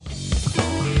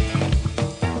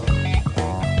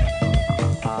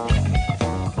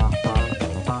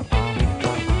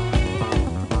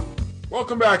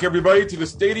Welcome back, everybody, to the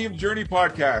Stadium Journey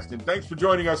podcast, and thanks for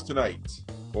joining us tonight.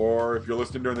 Or if you're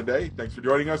listening during the day, thanks for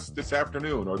joining us this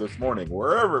afternoon or this morning,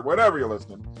 whenever you're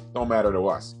listening. Don't matter to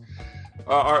us.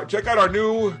 Check out our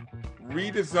new,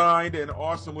 redesigned, and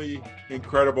awesomely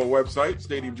incredible website,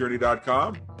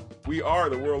 stadiumjourney.com. We are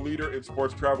the world leader in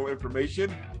sports travel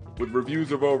information with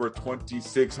reviews of over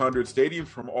 2,600 stadiums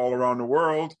from all around the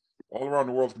world. All around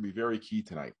the world can be very key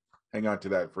tonight. Hang on to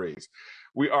that phrase.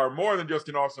 We are more than just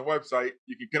an awesome website.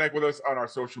 You can connect with us on our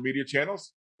social media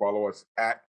channels. Follow us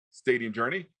at Stadium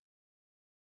Journey.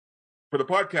 For the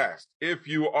podcast, if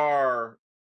you are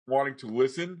wanting to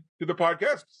listen to the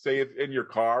podcast, say it's in your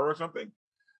car or something,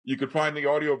 you can find the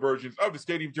audio versions of the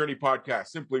Stadium Journey podcast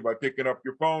simply by picking up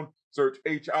your phone, search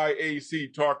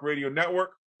HIAC Talk Radio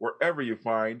Network, wherever you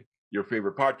find your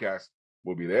favorite podcast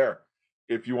will be there.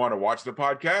 If you want to watch the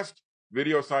podcast,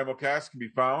 video simulcast can be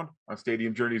found on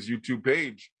Stadium Journey's YouTube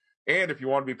page. And if you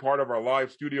want to be part of our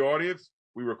live studio audience,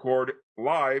 we record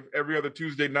live every other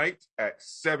Tuesday night at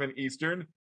 7 Eastern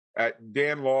at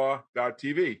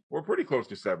danlaw.tv. We're pretty close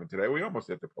to 7 today. We almost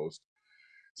hit the post.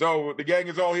 So the gang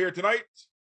is all here tonight.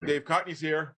 Dave Cotney's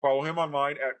here. Follow him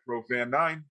online at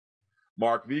ProFan9.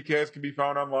 Mark Viquez can be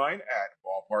found online at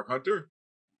Ballpark Hunter.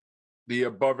 The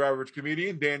above average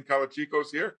comedian, Dan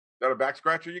Calachico's here. Is that a back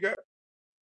scratcher you got?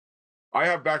 I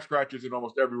have back scratches in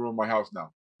almost every room in my house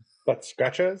now. Butt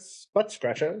scratches.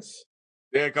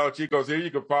 Dan Calachico's here. You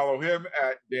can follow him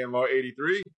at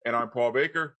DanLaw83. And I'm Paul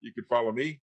Baker. You can follow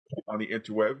me on the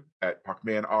interweb at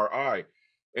PuckmanRI.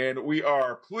 And we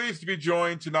are pleased to be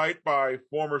joined tonight by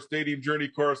former Stadium Journey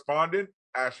correspondent,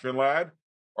 Ashvin Ladd.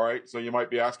 All right, so you might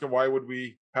be asking, why would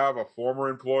we have a former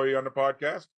employee on the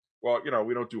podcast? Well,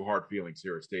 we don't do hard feelings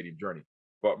here at Stadium Journey.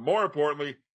 But more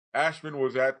importantly, Ashvin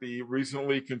was at the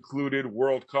recently concluded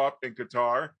World Cup in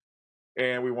Qatar,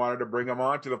 and we wanted to bring him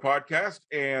on to the podcast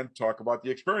and talk about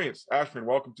the experience. Ashvin,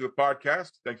 welcome to the podcast.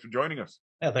 Thanks for joining us.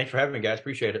 Yeah, thanks for having me, guys.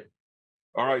 Appreciate it.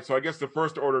 All right, so I guess the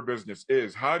first order of business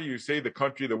is, how do you say the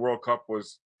country the World Cup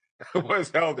was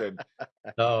held in?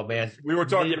 Oh, man. We were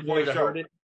talking before the show.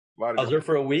 I was there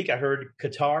for a week. I heard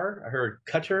Qatar. I heard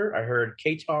Qatar. I heard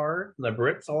Qatar, the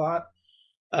Brits a lot.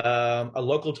 A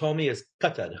local told me it's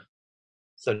Qatar.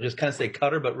 So just kind of say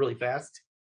Qatar, but really fast.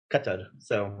 Qatar.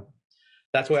 So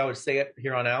that's the way I would say it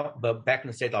here on out. But back in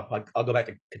the States, I'll go back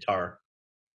to Qatar.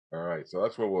 All right. So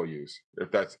that's what we'll use.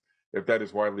 If that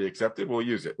is widely accepted, we'll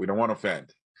use it. We don't want to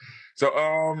offend.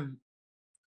 So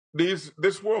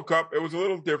this World Cup, it was a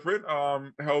little different.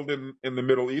 Held in the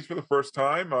Middle East for the first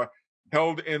time.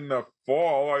 Held in the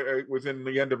fall. It was in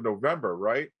the end of November,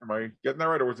 right? Am I getting that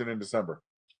right, or was it in December?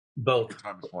 Both.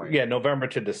 Yeah, November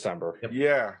to December. Yep.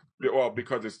 Yeah. Well,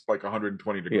 because it's like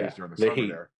 120 degrees during the summer heat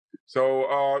there.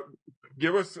 So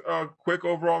give us a quick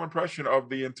overall impression of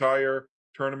the entire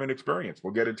tournament experience.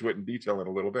 We'll get into it in detail in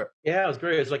a little bit. Yeah, it was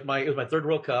great. It was my third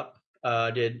World Cup. I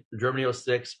did Germany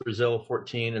 06, Brazil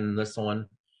 14, and this one.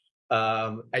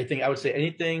 I think I would say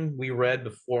anything we read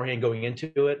beforehand going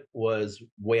into it was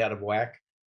way out of whack.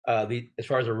 As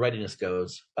far as the readiness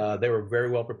goes, they were very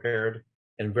well prepared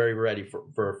and very ready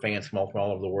for fans from all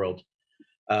over the world.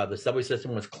 The subway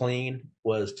system was clean,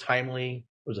 was timely,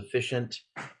 was efficient.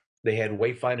 They had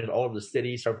wayfinders all over the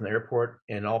city, starting from the airport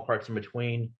and all parts in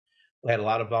between. We had a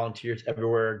lot of volunteers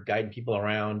everywhere, guiding people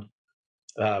around.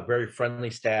 Very friendly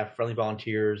staff, friendly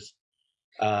volunteers.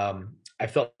 I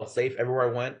felt safe everywhere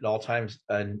I went at all times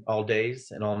and all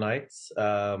days and all nights.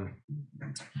 I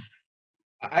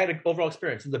had an overall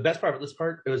experience. And the best part of this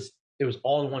part, it was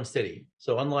all in one city.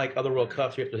 So unlike other World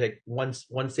Cups, you have to take one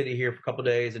city here for a couple of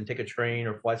days and take a train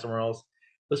or fly somewhere else.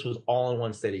 This was all in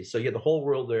one city. So you had the whole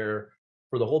world there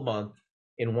for the whole month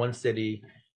in one city,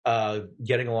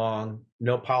 getting along.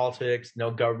 No politics,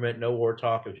 no government, no war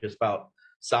talk. It was just about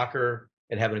soccer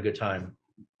and having a good time.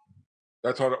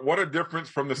 That's what a difference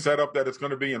from the setup that it's going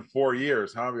to be in 4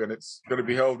 years, huh? And it's going to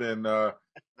be held in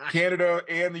Canada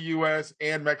and the U.S.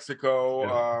 and Mexico.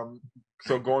 Yeah.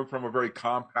 So going from a very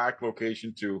compact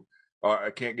location to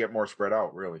I can't get more spread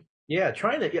out, really. Yeah, I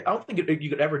don't think you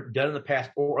could ever done in the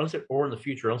past or in the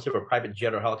future, unless you have a private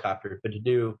jet or helicopter, but to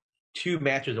do 2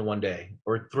 matches in one day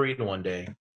or 3 in one day,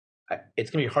 it's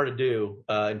going to be hard to do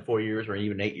in 4 years or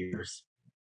even 8 years.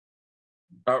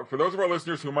 For those of our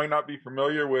listeners who might not be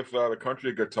familiar with the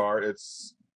country of Qatar,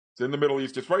 it's in the Middle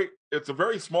East. It's a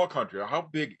very small country. How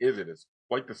big is it? It's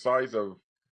like the size of,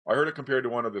 I heard it compared to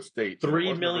one of the states.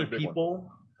 3 million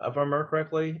people, if I remember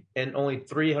correctly, and only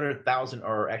 300,000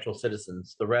 are actual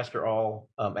citizens. The rest are all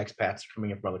expats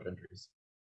coming in from other countries.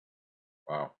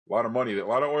 Wow. A lot of money, a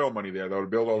lot of oil money there, though, to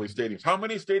build all these stadiums. How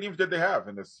many stadiums did they have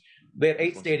in this? They had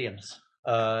 8 stadiums.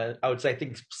 I would say I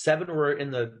think 7 were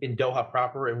in Doha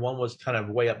proper, and 1 was kind of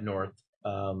way up north.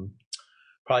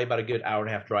 Probably about a good hour and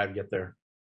a half drive to get there.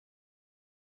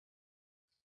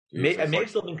 I may have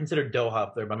still been considered Doha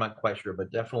up there, but I'm not quite sure.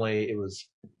 But definitely, it was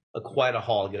quite a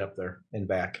haul to get up there and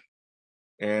back.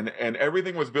 And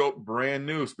everything was built brand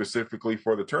new specifically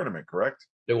for the tournament, correct?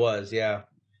 It was, yeah.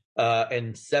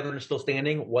 And 7 are still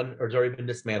standing. 1 has already been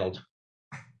dismantled.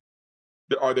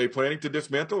 Are they planning to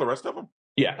dismantle the rest of them?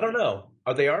 Yeah. I don't know.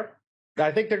 They are?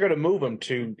 I think they're going to move them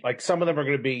to, like, some of them are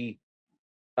going to be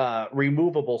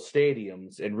removable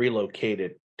stadiums and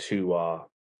relocated to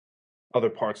other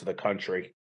parts of the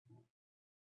country.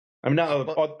 I mean, not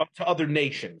to other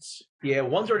nations. Yeah,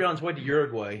 1's already on its way to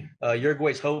Uruguay.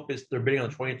 Uruguay's hope is they're bidding on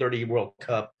the 2030 World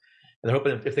Cup, and they're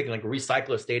hoping if they can like recycle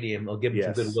a stadium, they'll give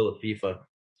them some goodwill of FIFA.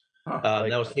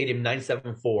 That was Stadium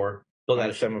 974.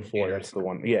 974, that's the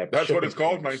one. Yeah, that's what it's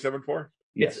called, 974.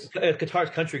 Yes, it's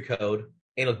Qatar's country code,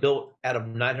 and it was built out of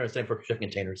 974 shipping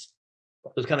containers.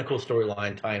 So it's kind of a cool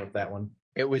storyline tying with that one.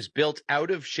 It was built out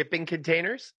of shipping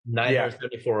containers.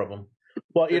 974 of them.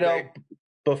 Well,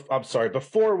 I'm sorry.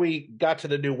 Before we got to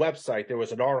the new website, there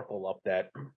was an article up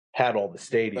that had all the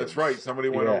stadiums. That's right. Somebody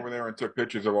went over there and took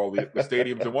pictures of all the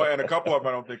stadiums, and a couple of them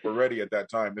I don't think were ready at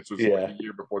that time. This was like a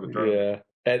year before the tournament.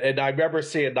 Yeah, and I remember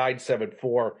seeing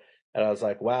 974, and I was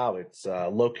like, wow, it's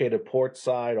located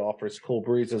portside, offers cool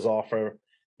breezes, offer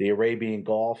the Arabian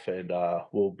Gulf, and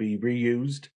will be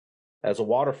reused as a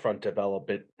waterfront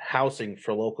development, housing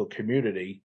for local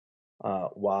community.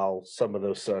 While some of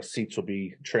those seats will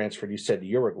be transferred, you said to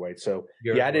Uruguay. So,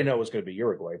 I didn't know it was going to be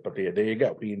Uruguay, but there you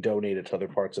go, being donated to other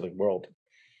parts of the world.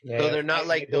 Yeah, so they're not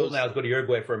like those. Now go to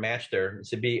Uruguay for a match there.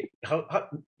 To be,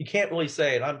 you can't really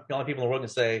say, and I'm the only people in the world can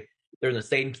say they're in the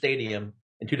same stadium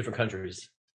in 2 different countries.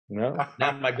 No,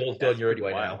 now my goal is going to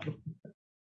Uruguay now.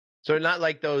 So they're not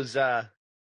like those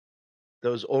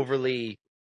overly,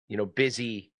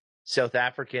 busy South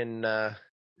African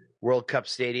World Cup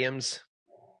stadiums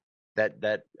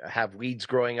that have weeds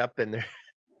growing up, and they're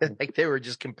like they were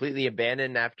just completely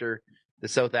abandoned after the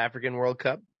South African World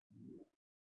Cup.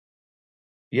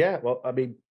 Yeah, well, I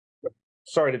mean,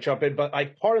 sorry to jump in, but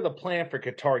part of the plan for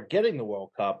Qatar getting the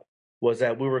World Cup was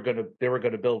that they were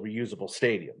going to build reusable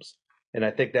stadiums, and I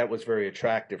think that was very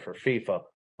attractive for FIFA,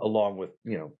 along with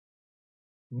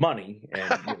money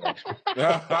and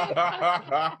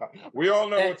we all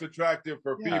know what's attractive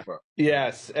for FIFA.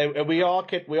 Yes, and we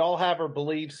all have our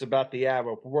beliefs about the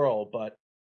Arab world, but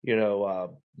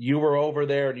you were over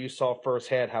there and you saw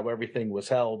firsthand how everything was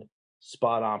held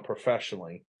spot on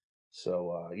professionally.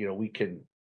 So we can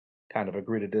kind of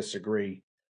agree to disagree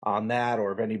on that,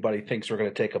 or if anybody thinks we're going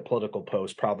to take a political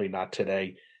post, probably not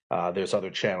today. There's other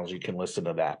channels you can listen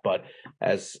to that. But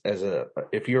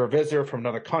if you're a visitor from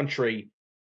another country,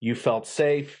 you felt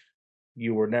safe.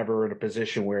 You were never in a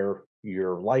position where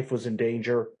your life was in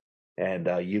danger, and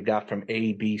you got from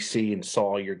A, B, C, and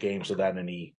saw your games without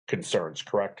any concerns.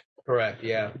 Correct? Correct.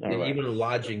 Yeah. Right. Even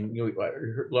lodging. I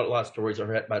heard a lot of stories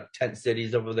about tent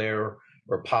cities over there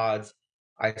or pods.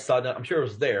 I saw. I'm sure it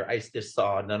was there. I just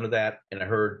saw none of that, and I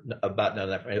heard about none of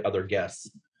that from other guests.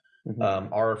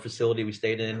 Mm-hmm. Our facility we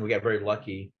stayed in, we got very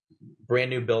lucky. Brand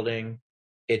new building.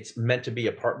 It's meant to be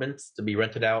apartments to be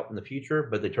rented out in the future,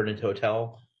 but they turned into a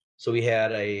hotel. So we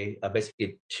had a basically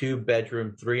a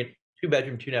 2-bedroom,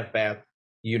 2.5 bath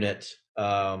unit,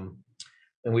 and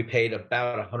we paid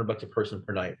about $100 a person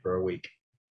per night for a week.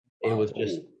 It was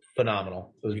just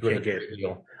phenomenal. It was a great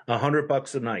deal.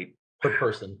 $100 a night per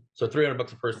person, so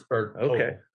 $300 a person per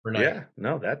night. Yeah,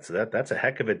 no, that's a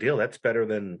heck of a deal. That's better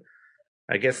than,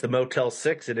 I guess, the Motel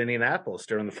 6 at Indianapolis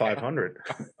during the 500.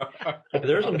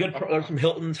 There's some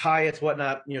Hiltons, Hyatts,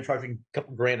 whatnot. Charging a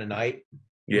couple grand a night.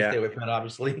 Yeah, stay away from that,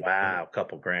 obviously. Wow, a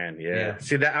couple grand. Yeah.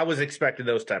 See, that I was expecting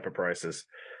those type of prices.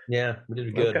 Yeah, we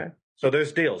did good. Okay, so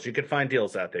there's deals. You can find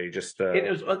deals out there. You just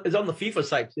it's on the FIFA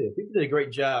site too. FIFA did a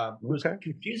great job. It was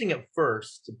confusing at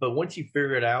first, but once you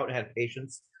figure it out and had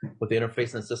patience with the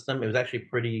interface and the system, it was actually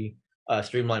pretty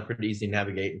streamlined, pretty easy to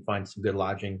navigate and find some good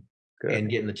lodging. Good. And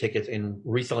getting the tickets and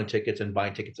reselling tickets and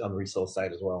buying tickets on the resale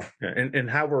site as well. Yeah.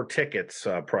 And how were tickets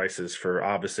prices for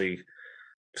obviously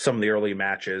some of the early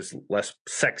matches, less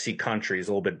sexy countries,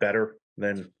 a little bit better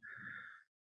than?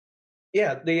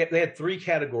 Yeah, they had 3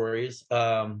 categories. They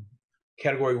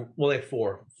had 4.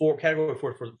 Category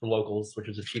 4 for locals, which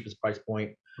was the cheapest price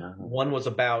point. Uh-huh. One was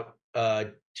about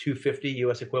 $250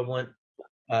 US equivalent.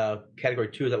 Category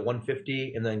 2 is at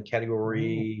 $150, and then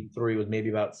category 3 was maybe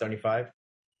about $75.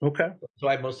 Okay. So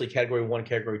I have mostly category 1,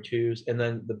 category 2s. And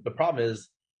then the problem is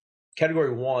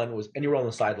category 1 was anywhere on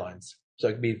the sidelines. So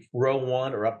it could be row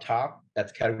 1 or up top.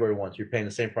 That's category 1. So you're paying the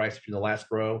same price if you're in the last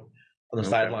row on the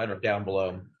sideline or down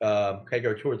below.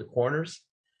 Category 2 was the corners,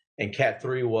 and Cat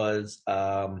 3 was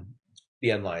the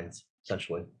end lines,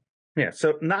 essentially. Yeah,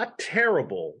 so not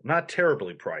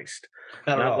terribly priced.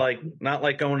 Not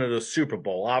like going to the Super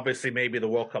Bowl. Obviously, maybe the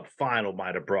World Cup final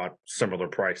might have brought similar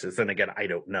prices. Then again, I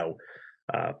don't know.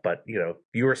 But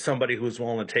you were somebody who was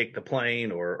willing to take the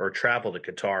plane or travel to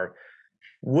Qatar.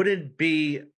 Wouldn't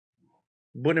break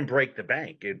the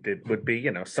bank. It would be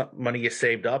some money you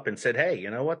saved up and said, hey, you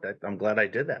know what? I'm glad I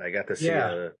did that. I got to see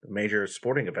a major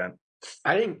sporting event.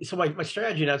 I didn't. So my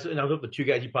strategy, and I was with the two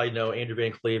guys you probably know, Andrew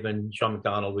Van Cleve and Sean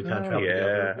McDonald. We kind of traveled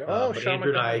together. Sean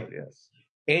Andrew McDonald, and I, yes.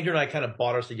 Andrew and I kind of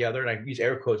bought us together, and I use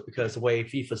air quotes because the way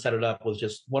FIFA set it up was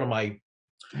just one of my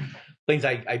things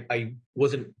I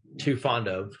wasn't too fond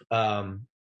of.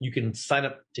 You can sign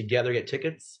up together, get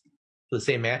tickets for the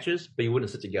same matches, but you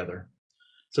wouldn't sit together.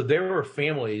 So there were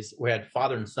families who had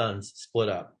father and sons split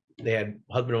up. They had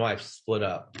husband and wife split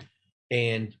up.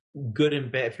 And good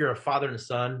and bad, if you're a father and a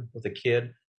son with a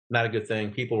kid, not a good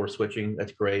thing. People were switching.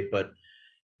 That's great. But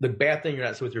the bad thing, you're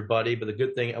not with your buddy. But the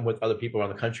good thing, I'm with other people around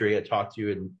the country. I talk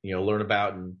to and learn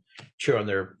about and cheer on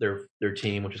their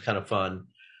team, which is kind of fun.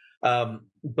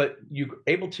 But you're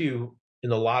able to, in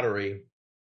the lottery,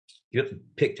 you have to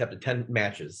pick up to 10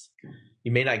 matches.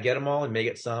 You may not get them all. You may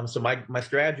get some. So my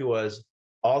strategy was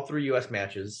all 3 U.S.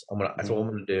 matches. That's what I'm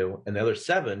going to do. And the other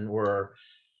 7 were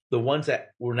the ones that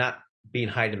were not being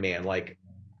high demand, like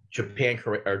Japan,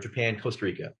 Costa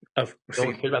Rica.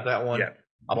 Don't care about that one. Yeah.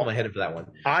 I'll put my head in for that one.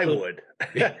 I would,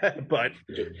 but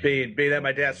being that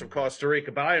my dad's from Costa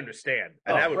Rica, but I understand,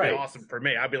 and that would be awesome for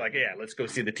me. I'd be like, yeah, let's go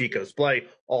see the Ticos play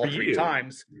all 3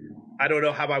 times. I don't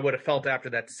know how I would have felt after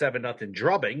that 7-0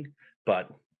 drubbing, but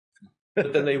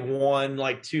then they won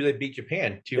like 2. They beat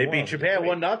Japan 2-1. They beat Japan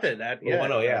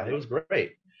 1-0. It was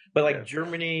great. But like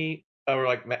Germany, or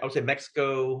like I would say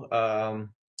Mexico,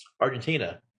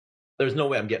 Argentina, there's no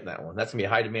way I'm getting that one. That's gonna be a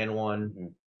high demand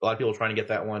one. A lot of people are trying to get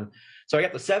that one. So I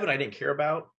got the 7 I didn't care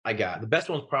about. I got the best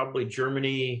one was probably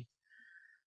Germany,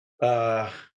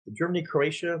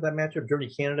 Croatia, that matchup,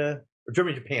 Germany, Canada, or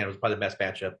Germany, Japan was probably the best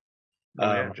matchup.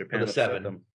 Japan for the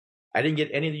 7. I didn't get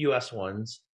any of the US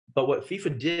ones, but what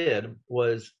FIFA did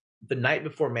was the night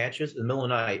before matches, in the middle of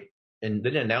the night, and they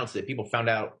didn't announce it, people found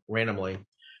out randomly,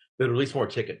 they'd release more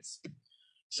tickets.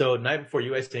 So the night before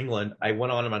US England, I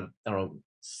went on them I don't know,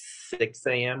 6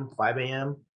 a.m., 5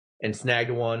 a.m., and snagged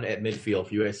one at midfield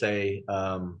for USA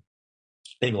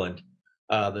England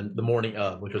the morning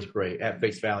of, which was great, at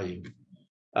face value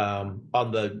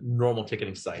on the normal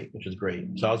ticketing site, which was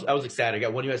great. So I was excited. I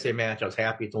got one USA match. I was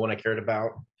happy. It's the one I cared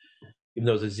about. Even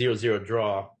though it was a 0-0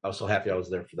 draw, I was so happy I was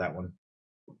there for that one.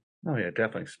 Oh, yeah,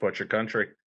 definitely. Support your country.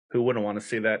 Who wouldn't want to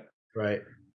see that? Right.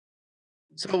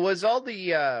 So was all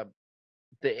the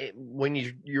when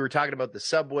you were talking about the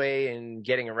subway and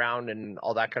getting around and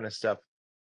all that kind of stuff,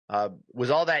 was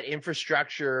all that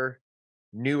infrastructure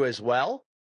new as well?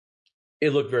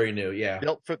 It looked very new, yeah.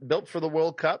 Built for the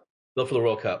World Cup? Built for the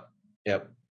World Cup, yep.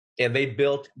 And they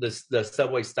built the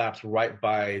subway stops right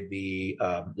by the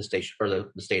station or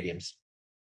the stadiums.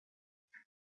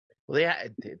 Well,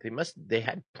 they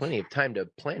had plenty of time to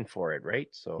plan for it, right?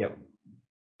 So, yep.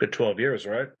 Been 12 years,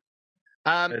 right?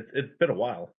 It's been a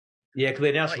while. Yeah, because they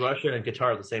announced Russia and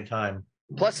Qatar at the same time.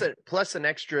 Plus an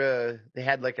extra. They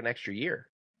had like an extra year.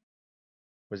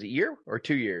 Was it a year or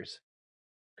 2 years?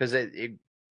 Because it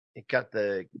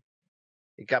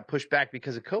got pushed back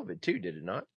because of COVID too, did it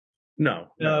not? No,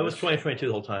 it was 2022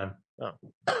 the whole time. Oh,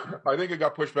 I think it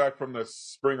got pushed back from the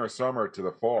spring or summer to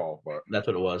the fall, but that's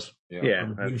what it was.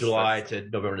 Yeah, from July to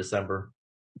November, December.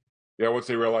 Yeah, once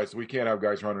they realized we can't have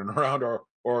guys running around or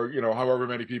however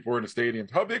many people were in the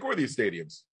stadiums. How big were these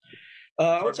stadiums?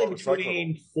 I would say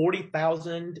between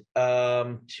 40,000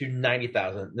 to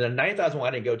 90,000. The 90,000 one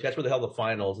I didn't go to. That's where they held the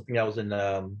finals. I think that was in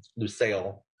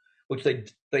Lusail, which they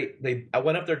I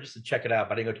went up there just to check it out.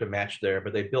 But I didn't go to a match there.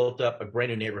 But they built up a brand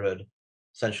new neighborhood,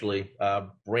 essentially,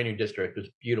 brand new district. It was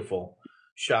beautiful.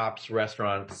 Shops,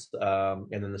 restaurants, and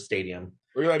then the stadium.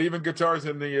 Look at that. Even guitars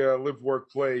in the Live, Work,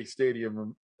 Play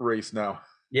stadium race now.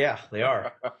 Yeah, they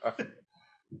are.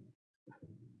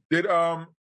 Did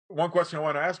one question I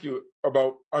want to ask you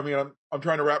about, I mean, I'm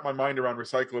trying to wrap my mind around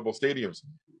recyclable stadiums.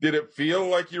 Did it feel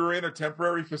like you were in a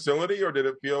temporary facility, or did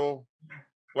it feel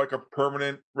like a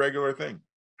permanent, regular thing?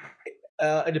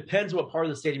 It depends what part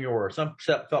of the stadium you were. Some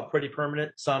felt pretty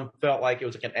permanent. Some felt like it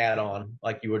was like an add-on,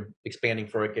 like you were expanding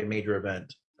for like a major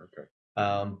event. Okay.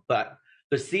 But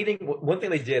the seating, one thing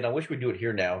they did, I wish we'd do it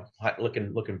here now,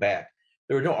 looking back,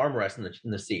 there were no armrests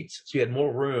in the seats. So you had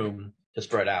more room to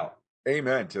spread out.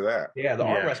 Amen to that. Yeah, the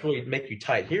armrests really make you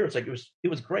tight. Here, it's like it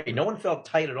was great. No one felt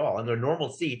tight at all. And their normal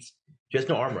seats, Just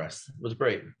no armrests. It was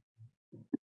great.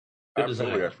 Good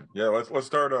Absolutely. design. Yeah, let's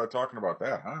start talking about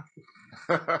that,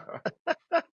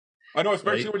 huh? I know,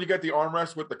 especially when you get the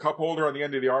armrest with the cup holder on the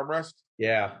end of the armrest.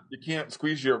 Yeah. You can't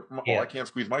squeeze I can't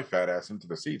squeeze my fat ass into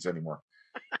the seats anymore.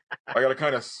 I got to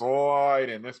kind of slide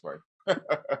in this way.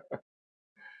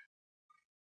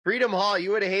 Freedom Hall.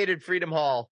 You would have hated Freedom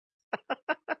Hall.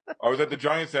 I was at the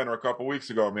Giant Center a couple weeks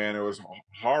ago, man. It was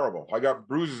horrible. I got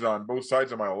bruises on both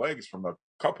sides of my legs from the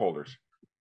cup holders.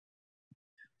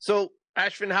 So,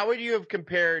 Ashvin, how would you have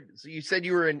compared? So you said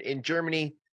you were in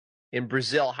Germany, in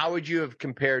Brazil. How would you have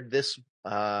compared this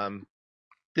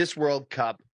this World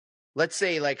Cup? Let's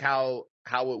say like how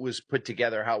it was put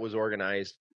together, how it was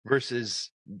organized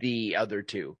versus the other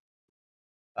two.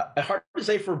 Hard to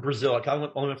say for Brazil. I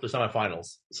only went for the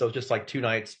semifinals, so it's just like 2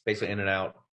 nights, basically in and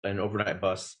out, an overnight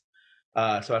bus.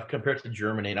 So I've compared it to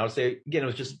Germany, and I would say again,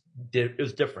 it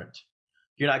was different.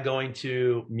 You're not going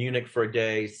to Munich for a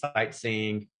day,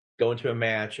 sightseeing, going to a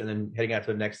match, and then heading out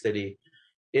to the next city.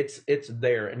 It's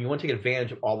there, and you want to take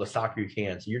advantage of all the soccer you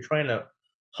can. So you're trying to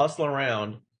hustle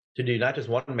around to do not just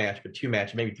 1 match, but 2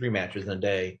 matches, maybe 3 matches in a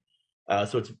day.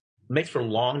 So it makes for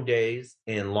long days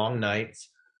and long nights.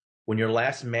 When your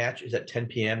last match is at 10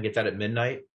 p.m., gets out at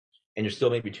midnight, and you're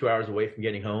still maybe 2 hours away from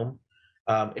getting home,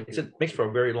 it makes for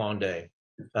a very long day.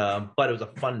 But it was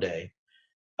a fun day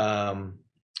because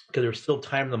there was still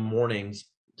time in the mornings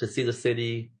to see the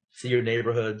city, see your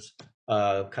neighborhoods,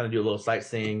 kind of do a little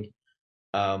sightseeing.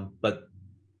 But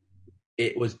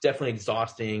it was definitely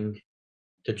exhausting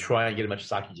to try and get as much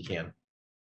soccer as you can.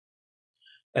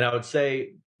 And I would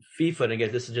say FIFA, and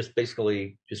again, this is just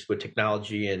basically just with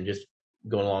technology and just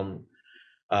going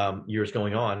along years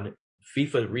going on,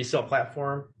 FIFA resale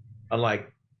platform,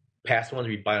 unlike past ones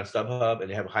where you buy on StubHub and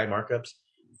they have high markups,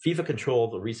 FIFA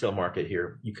controlled the resale market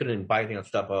here. You couldn't buy anything on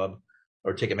StubHub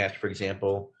or Ticketmaster, for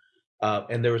example,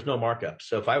 and there was no markup.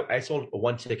 So if I sold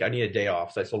 1 ticket, I need a day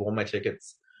off, so I sold 1 of my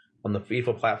tickets on the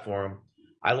FIFA platform.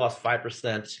 I lost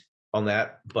 5% on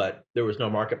that, but there was no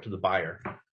markup to the buyer.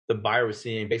 The buyer was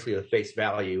seeing basically the face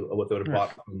value of what they would have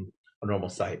bought from a normal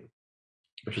site,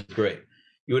 which is great.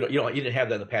 You didn't have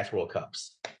that in the past World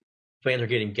Cups. Fans are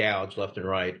getting gouged left and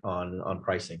right on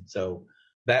pricing. So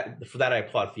for that I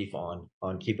applaud FIFA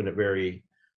on keeping it very,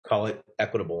 call it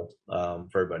equitable for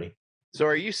everybody. So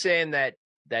are you saying that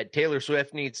Taylor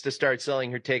Swift needs to start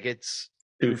selling her tickets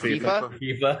through FIFA?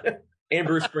 FIFA and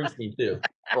Bruce Springsteen too.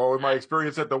 Well, with my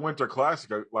experience at the Winter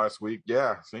Classic last week,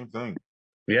 yeah, same thing.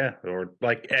 Yeah, or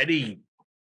like any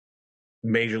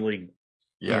major league,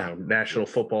 National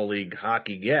Football League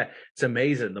hockey. Yeah, it's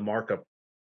amazing the markup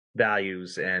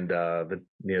values and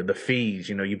the fees.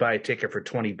 You buy a ticket for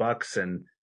 $20 and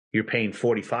you're paying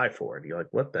 $45 for it. You're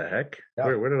like, what the heck?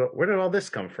 Yeah. Where did all this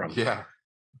come from? Yeah.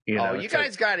 You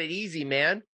guys got it easy,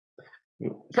 man.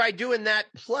 Try doing that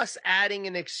plus adding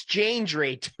an exchange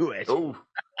rate to it. Oh.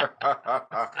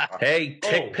 Hey,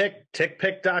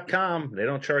 tickpick.com. They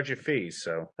don't charge you fees,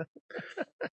 so.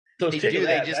 So they do.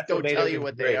 They just don't tell you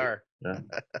what they are. Yeah.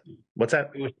 What's that?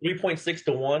 It was 3.6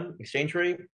 to 1 exchange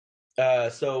rate.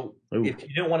 So if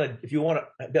you want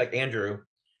to be like Andrew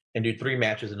and do 3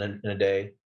 matches in a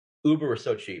day, Uber was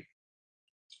so cheap.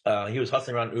 He was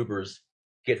hustling around Ubers,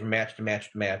 get from match to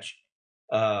match to match,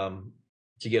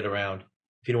 to get around.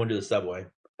 If you don't want to do the subway,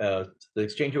 the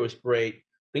exchange rate was great.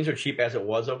 Things are cheap as it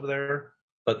was over there,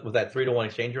 but with that 3 to 1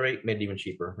 exchange rate, made it even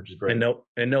cheaper, which is great.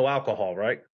 And no alcohol,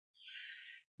 right?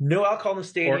 No alcohol in the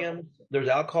stadium. There's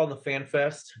alcohol in the Fan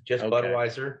Fest, just okay.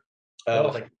 Budweiser. It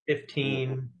was like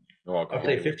 15. I'd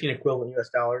say 15 equivalent US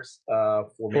dollars for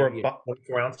maybe a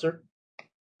 24 ouncer.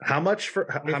 How much for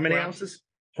how many ounces?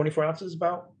 24 ounces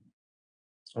about.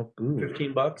 Oh, good.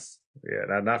 $15.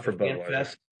 Yeah, not for Budweiser.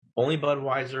 Fest, only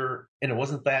Budweiser, and it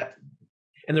wasn't that.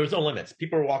 And there was no limits.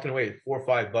 People were walking away with 4 or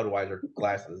 5 Budweiser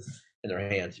glasses in their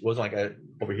hands. It wasn't like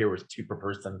over here was 2 per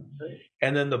person.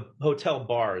 And then the hotel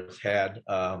bars had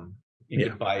you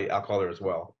could buy alcohol there as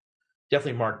well.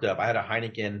 Definitely marked up. I had a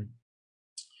Heineken,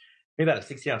 maybe about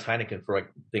a 60-ounce Heineken for I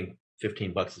think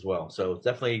 $15 as well. So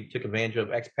definitely took advantage of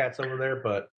expats over there.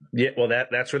 But yeah, well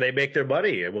that's where they make their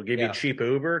money. We'll give you cheap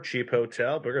Uber, cheap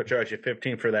hotel. We're gonna charge you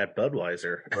 $15 for that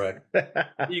Budweiser. Right.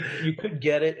 you could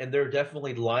get it, and there are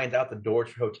definitely lines out the doors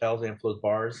for hotels and for those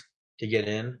bars to get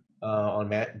in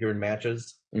during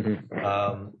matches.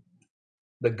 Mm-hmm.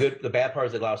 The bad part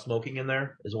is they allow smoking in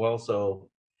there as well. So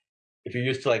if you're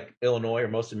used to like Illinois or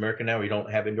most of America now, where you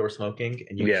don't have indoor smoking,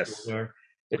 and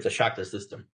it's a shock to the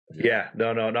system. Yeah,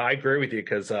 no, I agree with you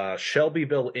because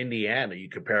Shelbyville, Indiana, you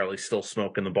could apparently still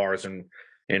smoke in the bars and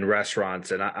in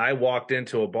restaurants. And I walked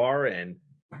into a bar and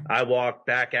I walked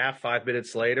back out 5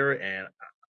 minutes later, and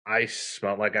I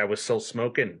smelled like I was still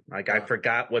smoking. Like I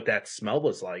forgot what that smell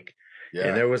was like. Yeah.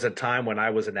 And there was a time when I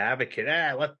was an advocate.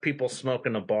 Let people smoke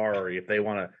in the bar, or if they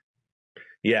want to.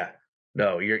 Yeah.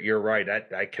 No, you're right.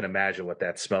 I can imagine what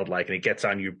that smelled like, and it gets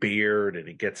on your beard, and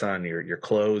it gets on your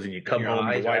clothes, and you come home.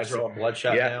 Your eyes are all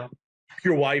bloodshot now.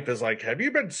 Your wife is like, "Have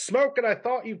you been smoking? I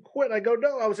thought you quit." I go,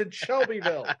 "No, I was in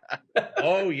Shelbyville."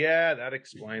 Oh yeah, that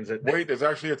explains it. Wait, there's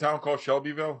actually a town called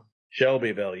Shelbyville?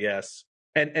 Shelbyville, yes.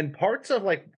 And parts of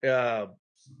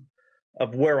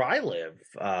of where I live,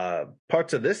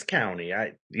 parts of this county,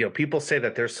 people say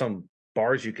that there's some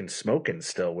bars you can smoke in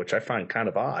still, which I find kind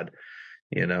of odd.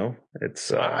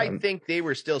 It's I think they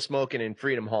were still smoking in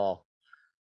Freedom Hall.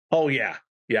 Oh yeah.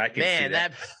 Yeah, I can see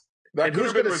that. That could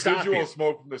have been residual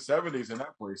smoke from the 70s in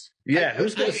that place. Yeah,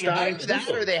 who's going to stop that?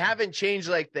 Or they haven't changed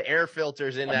like the air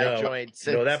filters in that joint.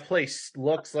 No, that place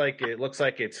looks like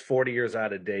it's 40 years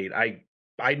out of date.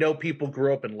 I know people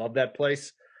grew up and love that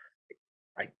place.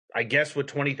 I guess with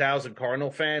 20,000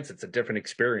 Cardinal fans, it's a different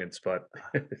experience. But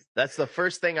that's the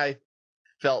first thing I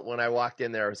felt when I walked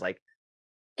in there. I was like,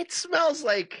 it smells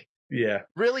like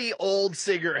really old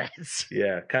cigarettes.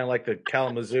 Yeah, kind of like the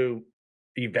Kalamazoo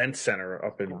Event Center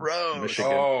up in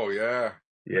Michigan. Oh yeah,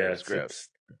 yeah, it's gross.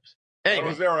 Anyway. I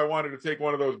was there. I wanted to take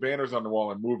one of those banners on the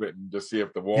wall and move it and just see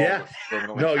if the wall was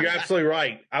permanently. No, you're absolutely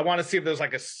right. I want to see if there's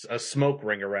like a smoke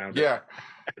ring around it. Yeah.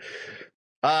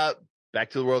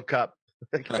 Back to the World Cup.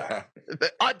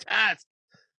 On task.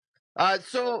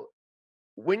 So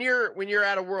when you're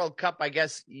at a World Cup, I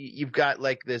guess you've got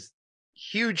like this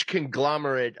huge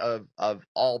conglomerate of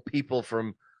all people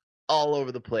from all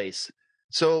over the place.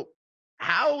 So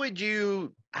how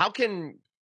can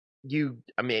you,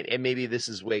 I mean, and maybe this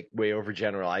is way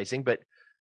overgeneralizing, but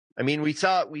I mean, we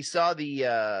saw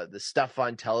the stuff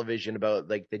on television about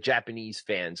like the Japanese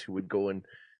fans who would go and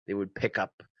they would pick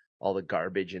up all the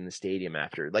garbage in the stadium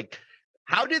after. Like,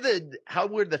 how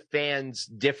were the fans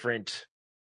different,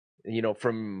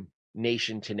 from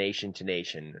nation to nation to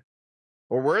nation,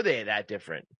 or were they that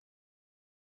different?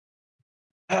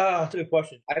 That's a good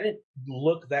question. I didn't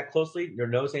look that closely or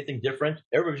notice anything different.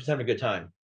 Everybody was just having a good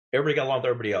time. Everybody got along with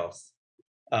everybody else.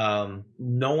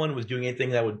 No one was doing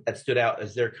anything that stood out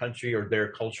as their country or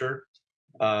their culture,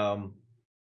 other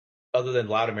than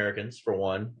loud Americans, for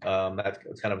one.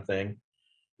 That's kind of a thing.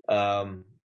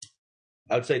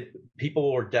 I would say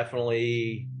people were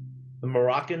definitely the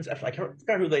Moroccans. I can't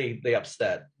remember who they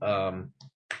upset. The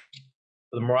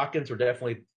Moroccans were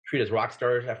definitely treated as rock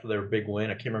stars after their big win.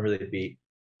 I can't remember who they beat.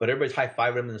 But everybody's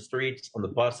high-fiving them in the streets, on the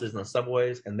buses, and the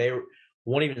subways, and they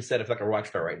won't even set if like a rock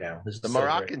star right now.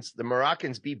 The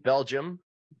Moroccans beat Belgium.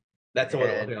 That's what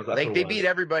it was. They beat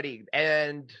everybody.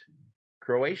 And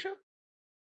Croatia?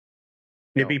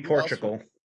 They beat Portugal.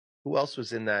 Who else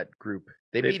was in that group?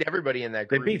 They beat everybody in that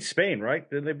group. They beat Spain, right?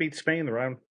 Did they beat Spain the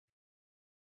round?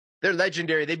 They're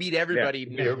legendary. They beat everybody.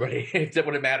 Yeah, everybody, except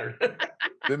when it mattered.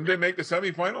 Didn't they make the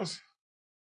semifinals?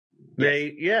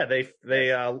 They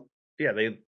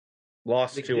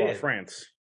lost to France.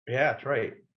 Yeah, that's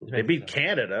right. They beat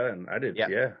Canada, and I did.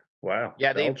 Yeah. Wow.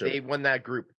 Yeah, they won that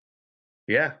group.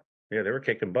 Yeah, they were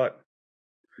kicking butt.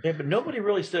 Yeah, but nobody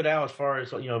really stood out as far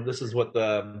as this is what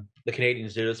the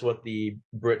Canadians do. This is what the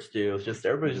Brits do. It's just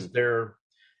everybody's just there,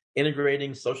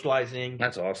 integrating, socializing.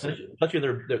 That's awesome. Especially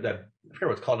I forget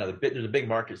what it's called now. There's a big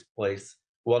marketplace,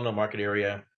 well-known market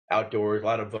area, outdoors, a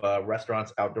lot of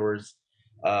restaurants outdoors.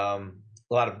 A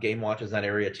lot of game watches in that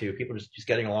area too. People just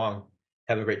getting along,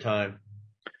 having a great time.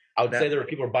 I would say there were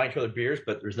people buying each other beers,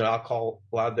 but there's no alcohol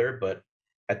allowed there. But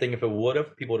I think if it would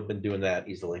have, people would have been doing that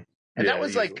easily. And that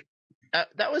was easily.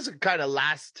 That was a kind of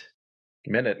last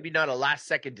minute, maybe not a last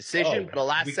second decision, but a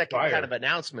last second kind of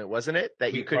announcement, wasn't it?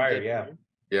 That you couldn't get.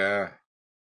 Yeah.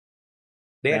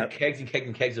 They had kegs and kegs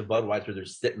and kegs of Budweiser. They're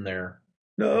sitting there.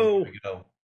 No.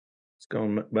 It's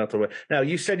going about the way. Now,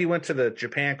 you said you went to the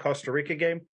Japan-Costa Rica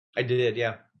game? I did,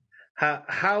 yeah.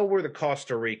 How were the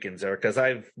Costa Ricans there? Because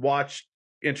I've watched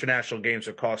international games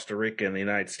of Costa Rica in the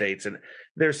United States, and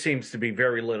there seems to be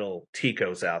very little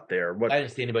Ticos out there. I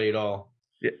didn't see anybody at all.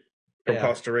 From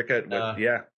Costa Rica?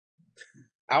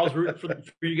 I was rooting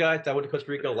for you guys. I went to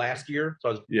Costa Rica last year,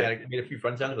 so I made a few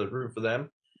friends down there. I was rooting for them.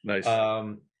 Nice.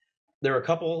 There were a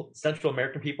couple Central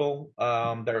American people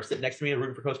that are sitting next to me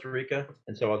rooting for Costa Rica,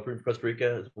 and so I was rooting for Costa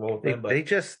Rica as well with them. But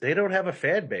they don't have a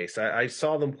fan base. I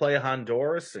saw them play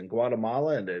Honduras and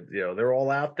Guatemala, and they're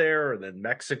all out there. And then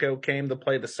Mexico came to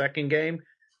play the second game.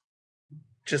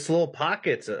 Just little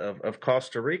pockets of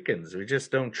Costa Ricans. We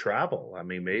just don't travel. I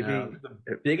mean, maybe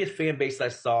the biggest fan base I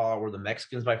saw were the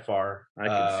Mexicans by far. I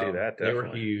can see that. Definitely. They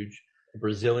were huge. The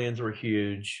Brazilians were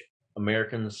huge.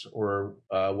 Americans were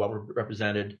well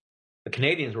represented.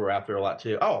 Canadians were out there a lot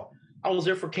too. Oh, I was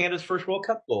there for Canada's first World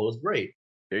Cup goal. It was great.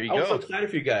 There you I was so go. excited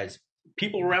for you guys.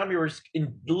 People around me were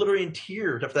literally in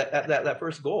tears after that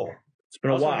first goal. It's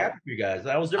been I a was so while. happy for you guys.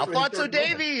 I was there for Alfonso historic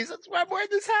moment. Davies. That's why I'm wearing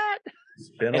this hat. It's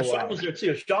been a And Sean while. was there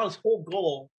too. Sean's whole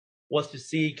goal was to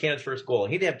see Canada's first goal.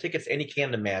 He didn't have tickets to any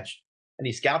Canada match, and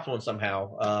he scalped one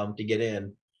somehow to get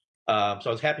in. So I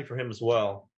was happy for him as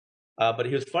well. But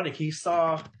he was funny. He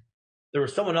saw there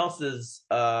was someone else's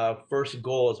first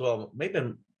goal as well. Maybe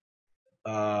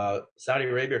Saudi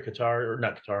Arabia or Qatar, or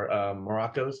not Qatar,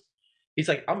 Morocco's. He's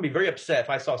like, I'm gonna be very upset if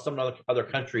I saw some other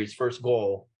country's first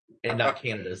goal and not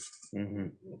Canada's. Mm-hmm.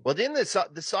 Well, didn't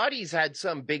the Saudis had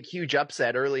some big, huge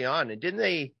upset early on, and didn't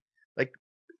they? Like,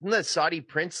 didn't the Saudi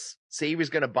prince say he was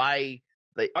going to buy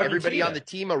everybody on the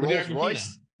team a Rolls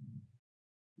Royce?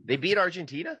 They beat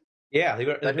Argentina. Yeah, they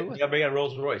got a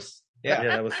Rolls Royce. Yeah,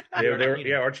 that was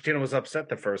Argentina was upset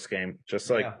the first game, just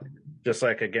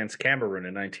like against Cameroon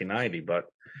in 1990. But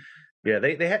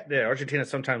yeah, Argentina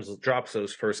sometimes drops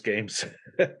those first games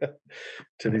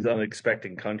to these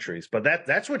unexpected countries. But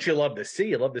that's what you love to see.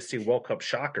 You love to see World Cup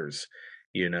shockers.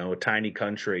 A tiny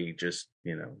country just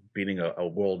beating a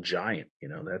world giant.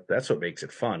 That's what makes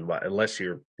it fun. But unless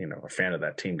you're a fan of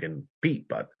that team getting beat,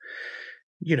 but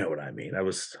you know what I mean. I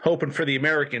was hoping for the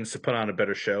Americans to put on a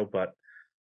better show, but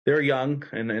they're young,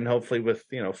 and hopefully with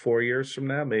 4 years from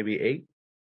now, maybe 8,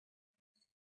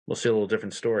 we'll see a little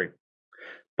different story.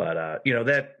 But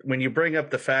that when you bring up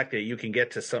the fact that you can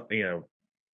get to some,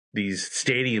 these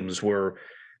stadiums were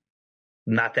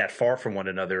not that far from one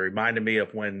another, it reminded me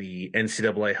of when the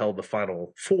NCAA held the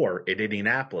Final Four at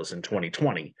Indianapolis in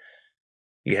 2020.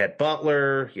 You had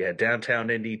Butler, you had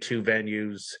downtown Indy, 2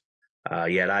 venues.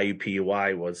 You had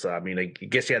IUPUI was, I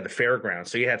guess you had the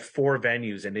fairgrounds. So you had 4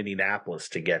 venues in Indianapolis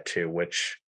to get to,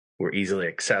 which were easily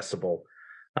accessible.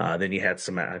 Then you had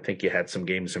some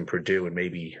games in Purdue and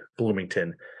maybe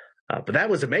Bloomington. But that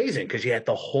was amazing because you had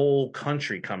the whole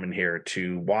country coming here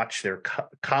to watch their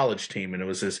college team. And it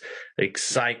was this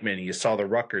excitement. You saw the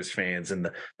Rutgers fans and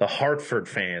the Hartford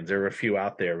fans. There were a few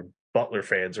out there. Butler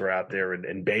fans were out there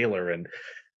and Baylor. And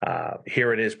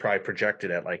here it is probably projected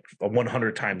at like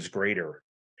 100 times greater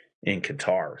in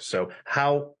Qatar. So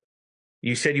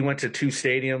you said you went to 2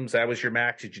 stadiums. That was your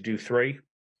max. Did you do 3?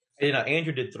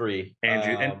 Andrew did 3.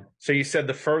 Andrew, and so you said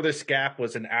the furthest gap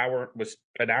was an hour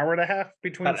and a half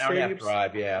between about an stadiums? hour and a half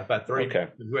drive, yeah. About 3. Okay.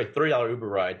 $3 Uber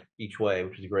ride each way,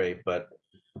 which is great. But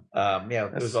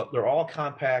they're all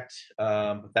compact.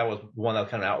 That was one that was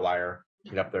kind of an outlier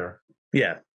to get up there.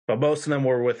 Yeah, but most of them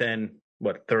were within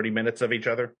 30 minutes of each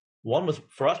other. One was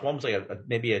like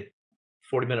maybe a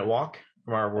 40-minute walk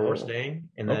from where we're staying,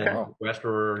 and then the rest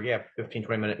were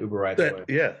 15-20-minute Uber rides away.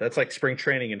 Yeah, that's like spring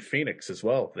training in Phoenix as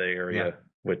well, the area.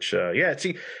 Which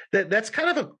see, that's kind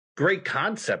of a great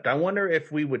concept. I wonder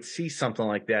if we would see something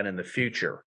like that in the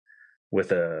future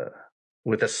with a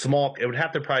small. It would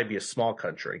have to probably be a small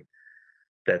country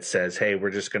that says, "Hey,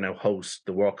 we're just going to host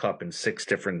the World Cup in 6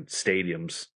 different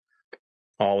stadiums,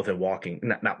 all within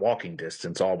not walking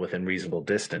distance, all within reasonable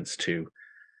distance to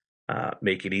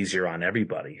make it easier on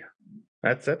everybody."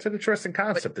 That's an interesting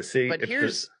concept to see. But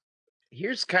here's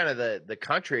kind of the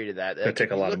contrary to that. It'll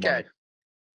take a lot of money.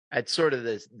 At sort of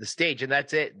the stage, and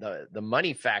that's it, the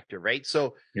money factor, right?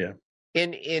 So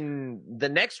in the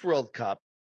next World Cup,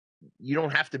 you don't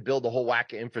have to build a whole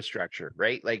whack of infrastructure,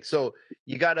 right? Like, so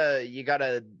you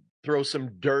gotta throw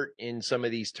some dirt in some of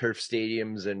these turf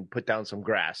stadiums and put down some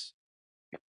grass.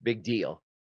 Big deal,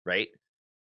 right?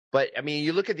 But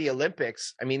you look at the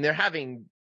Olympics. They're having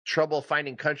trouble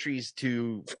finding countries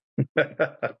to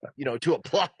to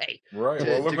apply. Right.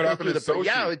 Well, look what happened to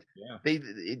Sochi.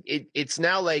 It's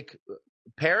now like,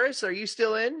 Paris, are you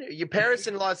still in? You Paris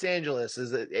and Los Angeles.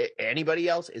 Is it anybody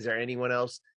else? Is there anyone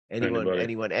else?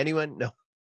 Anyone? No.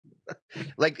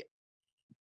 Like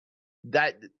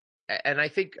that. And I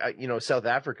think South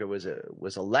Africa was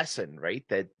a lesson, right?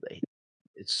 That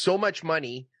it's so much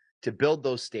money to build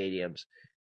those stadiums,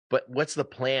 but what's the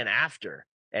plan after?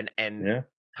 And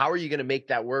how are you going to make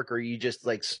that work? Or are you just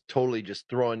like totally just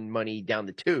throwing money down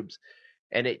the tubes?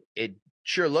 And it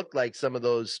sure looked like some of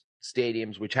those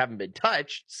stadiums, which haven't been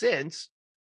touched since,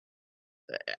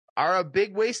 are a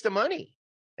big waste of money.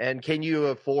 And can you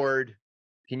afford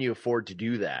to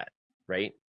do that?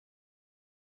 Right.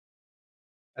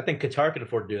 I think Qatar can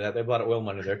afford to do that. They have a lot of oil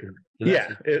money there.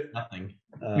 Nothing.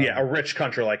 A rich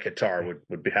country like Qatar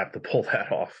would have to pull that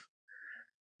off.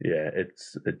 Yeah,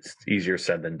 it's easier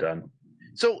said than done.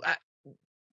 So,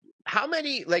 how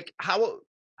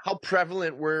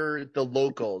prevalent were the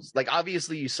locals? Like,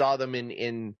 obviously, you saw them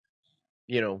in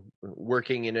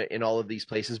working in all of these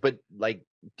places, but like,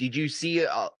 did you see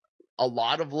a a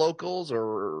lot of locals,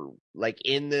 or like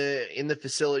in the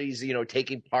facilities,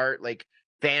 taking part, like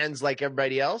fans like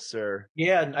everybody else? Or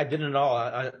Yeah, I didn't at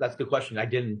all. That's a good question. I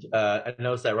didn't. I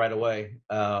noticed that right away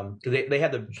because they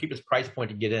had the cheapest price point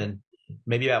to get in,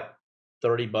 maybe about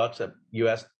 $30 at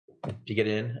US to get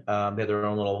in. They had their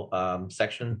own little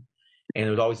section, and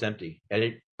it was always empty.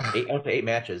 And I went to 8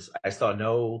 matches. I saw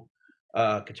no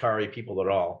Qatari people at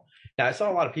all. Now I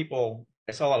saw a lot of people.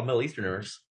 I saw a lot of Middle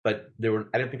Easterners, but I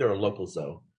didn't think they were locals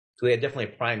though. So they had definitely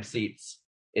prime seats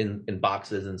in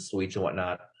boxes and suites and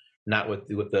whatnot. Not with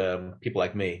people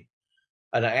like me.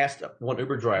 And I asked one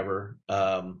Uber driver,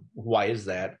 why is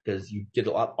that? Because you did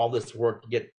all this work to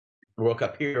get the World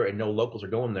Cup here, and no locals are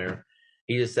going there.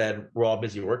 He just said we're all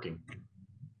busy working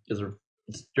because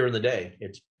it's during the day.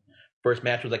 It's first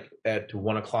match was like at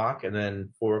 1:00, and then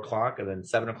 4:00, and then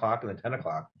 7:00, and then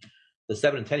 10:00. The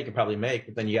 7 and 10 you can probably make,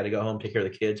 but then you got to go home, take care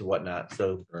of the kids and whatnot.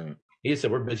 So he just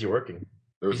said we're busy working.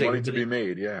 There's money to be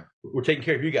made. Yeah, we're taking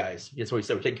care of you guys. That's what he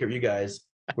said. We're taking care of you guys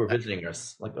who are visiting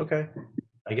us. Like, okay,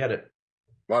 I get it.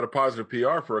 A lot of positive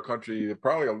PR for a country that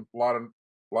probably a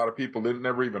lot of people didn't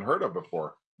never even heard of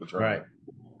before. Right.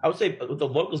 I would say the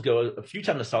locals go a few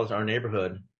times I saw this in our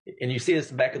neighborhood, and you see this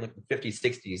back in the 50s,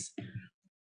 60s.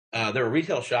 There were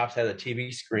retail shops that had a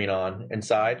TV screen on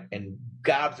inside, and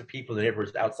gobs of people in the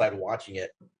neighborhoods outside watching it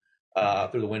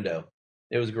through the window.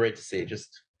 It was great to see,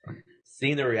 just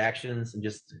seeing their reactions, and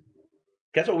just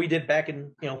that's what we did back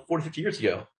in 40, 50 years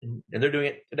ago, and they're doing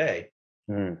it today.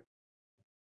 It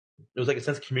was like a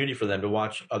sense of community for them to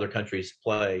watch other countries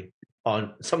play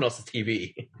on someone else's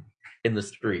TV in the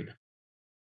street.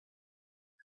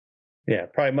 Yeah,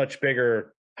 probably much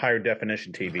bigger, higher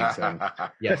definition TVs than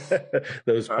yes,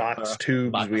 those box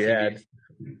tubes we had.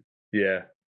 Yeah,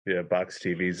 box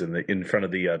TVs in front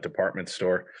of the department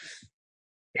store.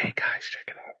 Hey guys, check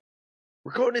it out.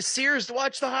 We're going to Sears to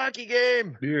watch the hockey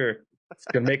game. Yeah, it's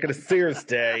gonna make it a Sears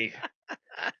day.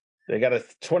 They got a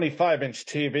 25-inch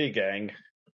TV, gang.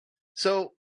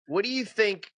 So, what do you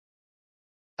think?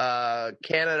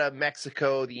 Canada,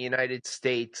 Mexico, the United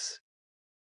States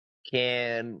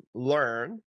can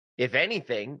learn, if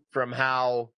anything, from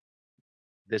how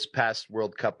this past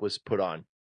World Cup was put on.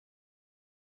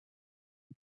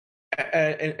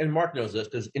 And Mark knows this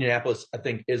because Indianapolis, I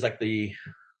think, is like the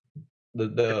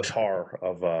guitar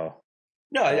of.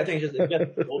 No, I think it's just when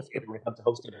it comes to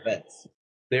hosting events.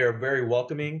 They are very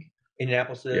welcoming.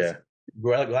 Indianapolis is. Yeah. A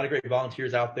lot of great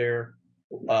volunteers out there,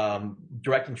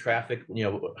 directing traffic.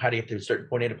 How to get to a certain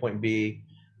point A to point B.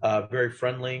 Very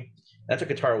friendly. That's what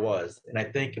Qatar was. And I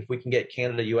think if we can get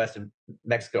Canada, U.S., and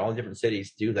Mexico, all the different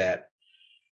cities, do that.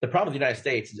 The problem with the United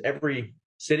States is every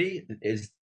city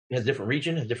has a different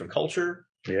region, has a different culture.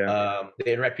 Yeah.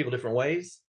 They interact with people different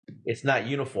ways. It's not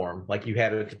uniform like you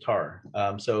have in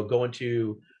Qatar. So going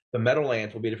to the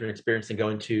Meadowlands will be a different experience than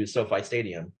going to SoFi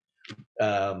Stadium.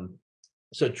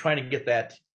 So trying to get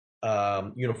that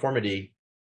uniformity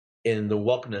in the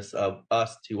welcomeness of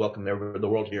us to welcome the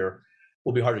world here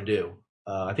will be hard to do.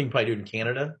 I think probably do it in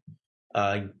Canada,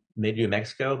 maybe do it in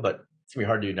Mexico, but it's gonna be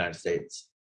hard to do in the United States.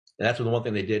 And that's the one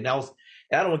thing they did. Now,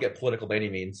 I don't want to get political by any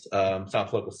means. It's not a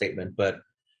political statement, but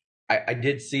I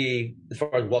did see, as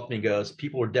far as welcoming goes,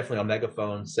 people were definitely on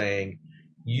megaphones saying,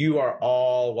 "You are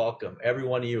all welcome. Every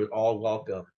one of you is all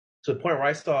welcome." To the point where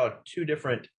I saw 2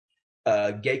 different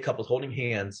gay couples holding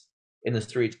hands in the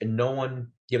streets, and no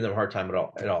one giving them a hard time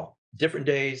at all. Different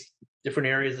days, different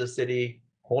areas of the city,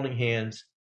 holding hands,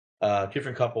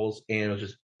 different couples, and it was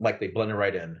just like they blended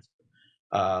right in.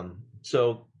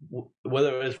 So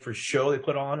whether it was for show they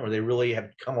put on, or they really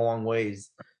have come a long ways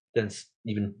since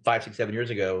even 5, 6, 7 years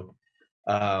ago,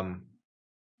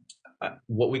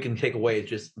 what we can take away is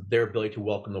just their ability to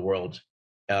welcome the world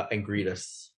and greet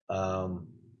us and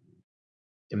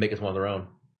make us one of their own.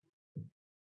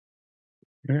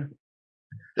 Yeah.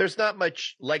 There's not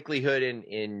much likelihood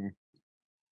in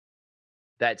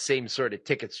that same sort of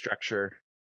ticket structure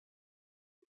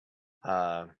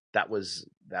that was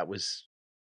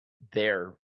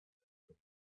there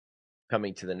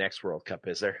coming to the next World Cup,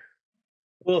 is there?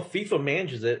 Well, if FIFA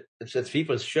manages it. It's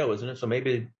FIFA's show, isn't it? So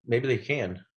maybe they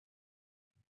can.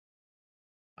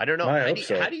 I don't know.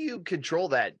 How do you control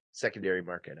that secondary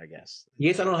market, I guess?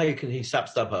 Yes, I don't know how you can stop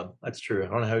StubHub. That's true. I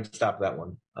don't know how you stop that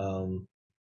one.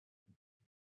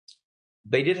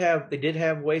 They did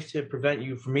have ways to prevent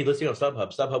you from me listing on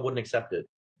StubHub. StubHub wouldn't accept it.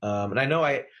 And I know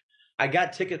I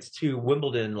got tickets to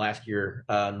Wimbledon last year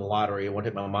in the lottery. I went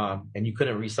to my mom, and you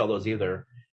couldn't resell those either.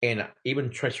 And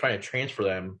even trying to transfer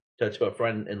them to a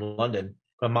friend in London,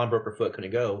 my mom broke her foot, couldn't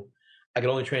go. I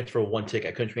could only transfer one ticket.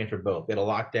 I couldn't transfer both. They had a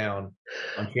lockdown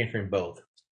on transferring both.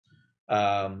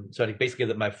 So I basically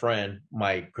give my friend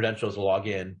my credentials to log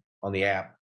in on the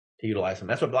app to utilize them.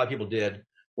 That's what a lot of people did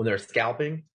when they're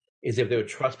scalping, is if they would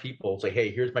trust people, say,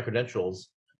 hey, here's my credentials,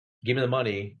 give me the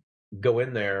money, go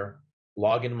in there,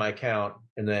 log into my account,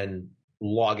 and then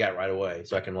log out right away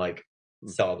so I can like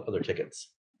sell other tickets.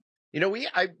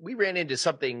 We ran into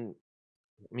something,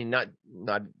 I mean, not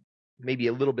maybe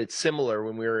a little bit similar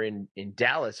when we were in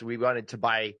Dallas. We wanted to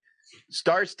buy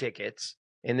Stars tickets,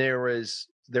 and there were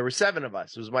 7 of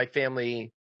us. It was my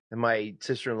family and my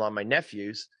sister-in-law, and my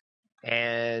nephews.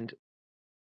 And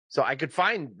so I could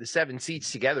find the 7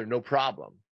 seats together, no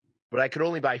problem, but I could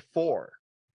only buy 4.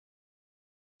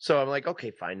 So I'm like,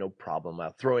 okay, fine, no problem.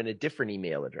 I'll throw in a different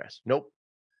email address. Nope.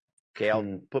 Okay,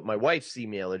 I'll put my wife's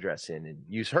email address in and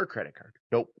use her credit card.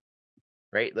 Nope.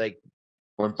 Right? Like,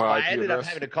 so I ended up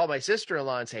having to call my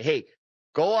sister-in-law and say, hey,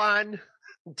 go on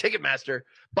Ticketmaster,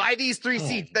 buy these 3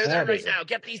 seats. They're there right now.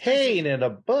 Get these 3 seats. Pain in a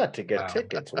butt to get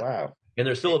tickets. Wow. And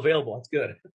they're still available. That's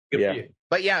good. Good for you.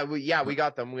 But we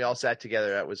got them. We all sat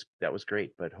together. That was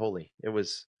great. But it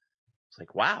was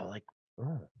like, wow. Like,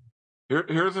 oh.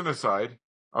 Here's an aside.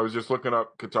 I was just looking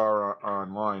up Qatar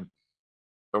online,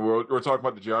 and we're talking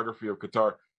about the geography of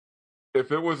Qatar.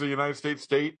 If it was a United States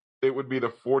state, it would be the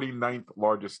 49th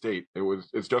largest state.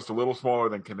 It's just a little smaller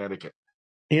than Connecticut.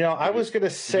 I was going to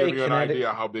say give you an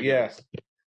idea how big it is.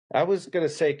 I was going to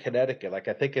say Connecticut. Like,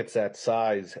 I think it's that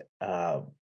size.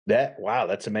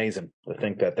 That's amazing. I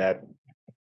think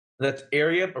that's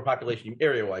area or population,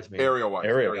 area-wise, maybe.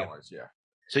 Area-wise, yeah.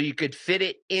 So you could fit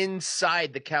it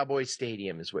inside the Cowboy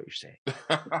Stadium, is what you're saying.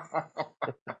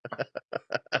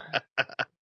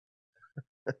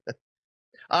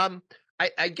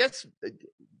 I guess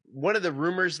one of the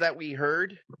rumors that we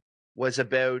heard was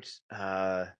about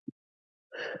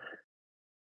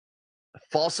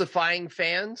falsifying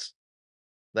fans.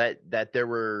 That there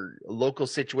were local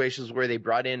situations where they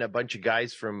brought in a bunch of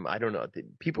guys from, I don't know,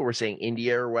 people were saying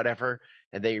India or whatever,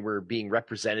 and they were being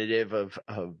representative of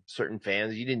certain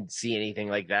fans. You didn't see anything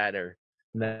like that, or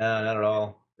no, not at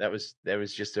all. That was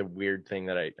just a weird thing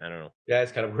that I don't know. Yeah,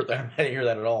 it's kind of weird. I didn't hear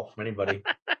that at all from anybody.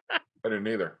 I didn't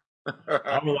either. I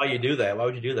don't know why you do that. Why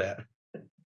would you do that?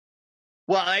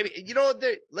 Well,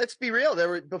 let's be real. There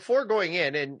were, before going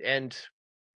in, and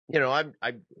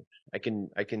I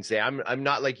can say I'm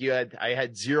not like you had. I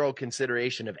had zero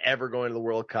consideration of ever going to the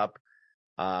World Cup.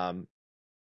 I'm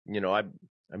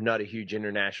not a huge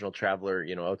international traveler,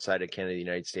 outside of Canada, the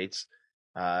United States.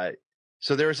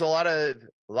 So there's a lot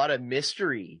of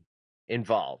mystery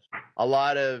involved, a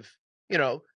lot of,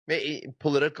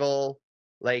 political,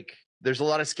 like, there's a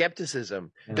lot of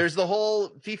skepticism. Yeah. There's the whole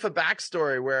FIFA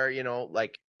backstory where,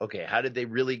 okay, how did they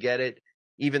really get it?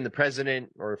 Even the president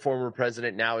or former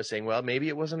president now is saying, well, maybe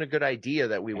it wasn't a good idea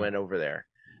that we went over there.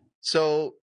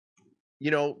 So,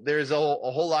 there's a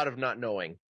whole lot of not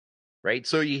knowing, right?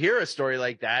 So you hear a story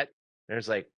like that, and it's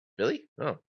like, really?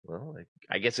 Oh, well,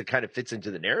 I guess it kind of fits into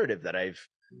the narrative that I've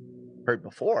heard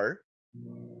before.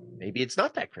 Maybe it's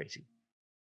not that crazy.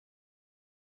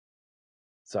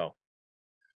 So.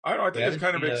 I don't know. I think it's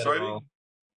kind of exciting.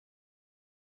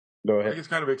 Go ahead. I think it's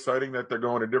kind of exciting that they're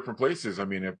going to different places. I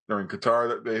mean, if they're in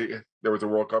Qatar, there was a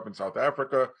World Cup in South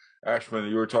Africa. Ashvin,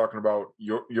 you were talking about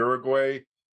Uruguay,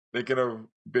 thinking of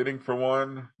bidding for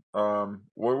one.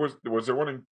 Was there one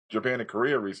in Japan and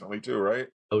Korea recently too? Right?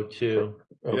 '02.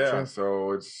 Yeah.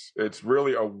 So it's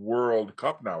really a World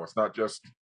Cup now. It's not just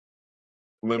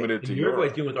limited to Europe.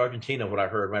 Uruguay's doing with Argentina. What I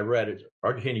heard, when I read it,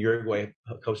 Argentina, Uruguay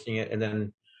hosting it, and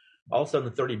then also in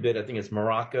the 30 bid, I think it's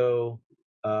Morocco,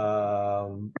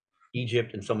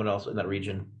 Egypt, and someone else in that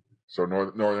region. So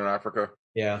Northern Africa?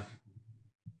 Yeah.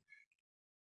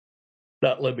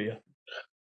 Not Libya.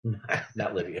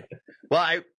 Not Libya.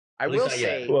 Well, I will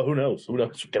say... Well, who knows? Who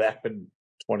knows what could happen in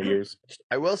 20 years?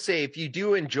 I will say, if you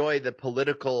do enjoy the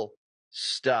political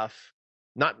stuff,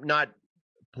 not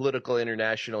political,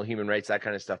 international, human rights, that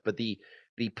kind of stuff, but the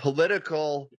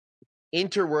political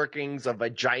interworkings of a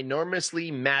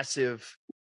ginormously massive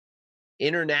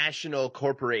international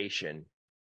corporation,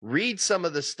 read some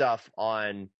of the stuff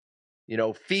on,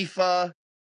 FIFA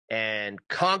and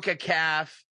CONCACAF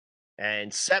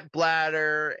and Sepp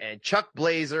Blatter and Chuck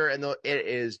Blazer, and it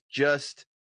is just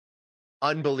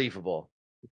unbelievable.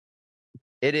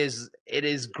 It is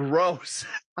gross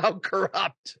how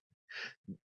corrupt.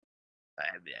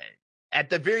 At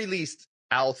the very least,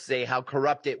 I'll say how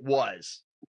corrupt it was.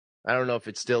 I don't know if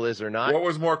it still is or not. What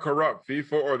was more corrupt,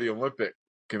 FIFA or the Olympic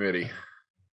Committee?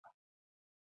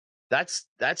 That's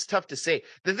tough to say.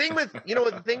 The thing with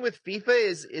the thing with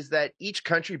FIFA is that each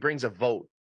country brings a vote.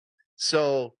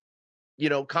 So,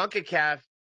 CONCACAF,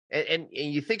 and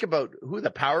you think about who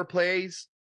the power plays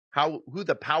who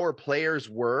the power players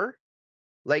were.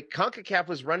 Like CONCACAF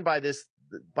was run by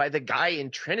the guy in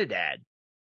Trinidad,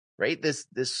 right? This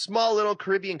small little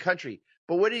Caribbean country.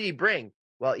 But what did he bring?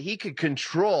 Well, he could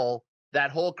control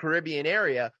that whole Caribbean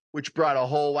area, which brought a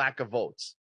whole whack of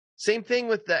votes. Same thing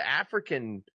with the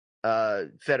African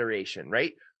Federation,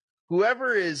 right?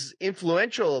 Whoever is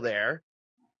influential there,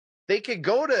 they could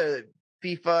go to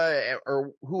FIFA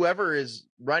or whoever is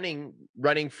running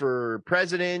for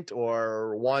president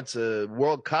or wants a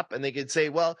World Cup, and they could say,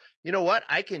 well, you know what?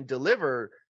 I can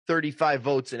deliver 35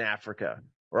 votes in Africa,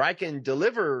 or I can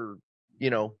deliver,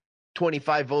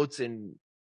 25 votes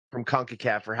from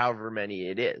CONCACAF or however many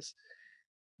it is.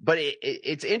 But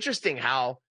it's interesting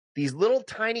how these little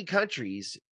tiny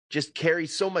countries just carry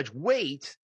so much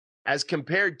weight as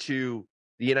compared to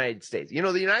the United States. The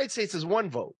United States has one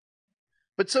vote,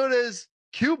 but so does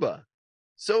Cuba.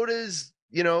 So does,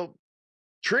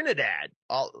 Trinidad.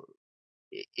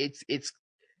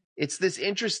 It's this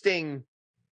interesting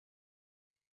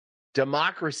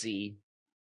democracy,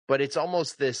 but it's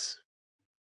almost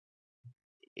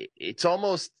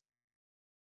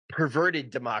perverted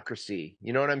democracy.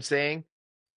 You know what I'm saying?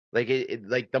 Like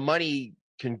like the money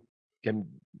can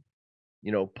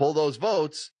pull those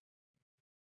votes,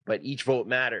 but each vote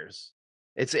matters.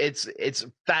 It's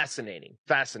fascinating.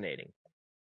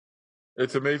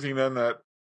 It's amazing then that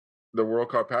the World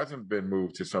Cup hasn't been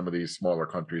moved to some of these smaller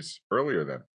countries earlier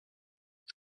then.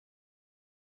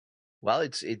 Well,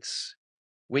 it's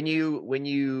when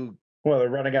you they're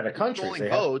running out of countries.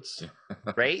 Votes,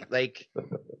 right? Like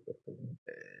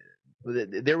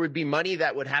there would be money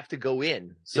that would have to go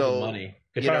in. So money.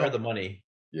 Qatar had the money.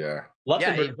 Yeah.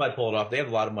 Luxembourg can probably pull it off. They have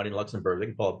a lot of money in Luxembourg. They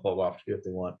can pull it off too if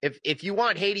they want. If you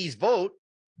want Haiti's vote,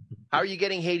 how are you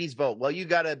getting Haiti's vote? Well, you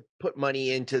got to put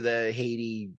money into the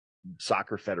Haiti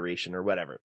Soccer Federation or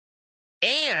whatever,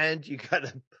 and you got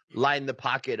to line the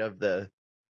pocket of the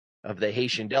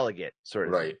Haitian delegate, sort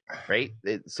of right. Right.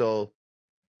 It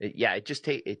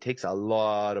takes a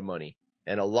lot of money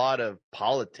and a lot of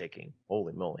politicking.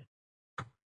 Holy moly!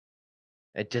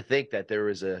 And to think that there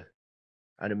was an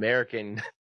American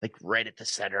like right at the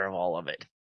center of all of it.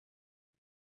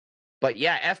 But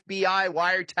yeah, FBI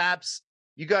wiretaps.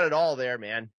 You got it all there,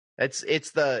 man.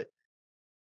 It's the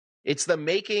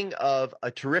making of a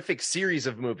terrific series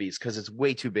of movies because it's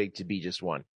way too big to be just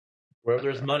one. Wherever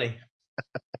there's money.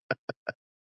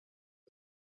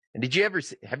 And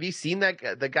have you seen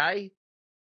the guy?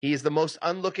 He is the most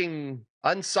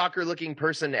unsoccer looking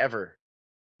person ever.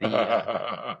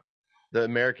 The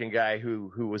American guy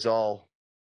who was all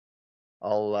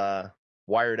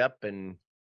wired up, and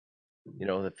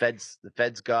the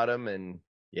feds got him, and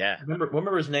yeah.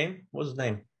 Remember his name? What was his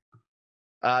name?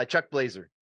 Chuck Blazer.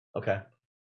 Okay.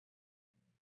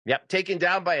 Yep, taken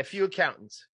down by a few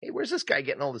accountants. Hey, where's this guy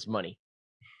getting all this money?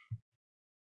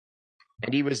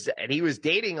 And he was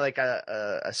dating like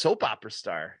a soap opera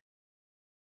star,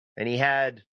 and he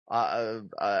had an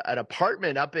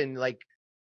apartment up in like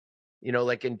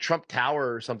in Trump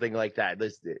Tower or something like that.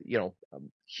 This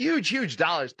huge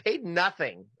dollars, paid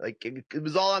nothing. Like it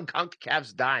was all on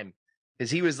CONCACAF's dime,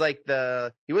 because he was like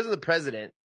he wasn't the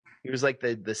president, he was like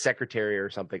the secretary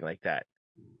or something like that.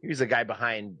 He was the guy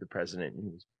behind the president who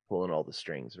was pulling all the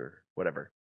strings or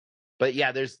whatever. But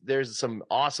yeah, there's some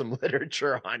awesome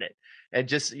literature on it,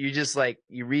 and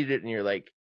you read it and you're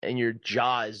like, and your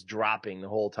jaw is dropping the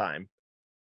whole time.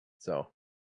 So,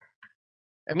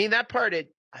 I mean, that part,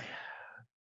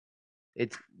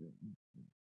 it's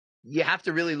you have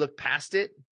to really look past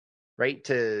it, right?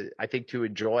 To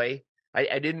enjoy.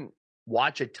 I didn't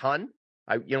watch a ton.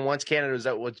 Once Canada was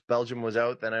out, once Belgium was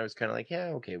out, then I was kind of like, yeah,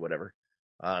 okay, whatever.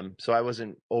 So I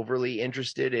wasn't overly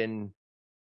interested in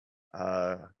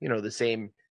the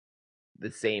same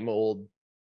old.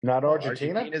 Not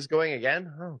Argentina? Argentina's going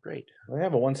again? Oh, great. They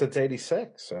haven't won since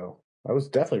 '86, so I was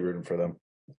definitely rooting for them.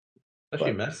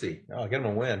 Especially Messi. Oh, get him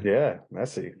a win. Yeah,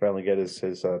 Messi finally get his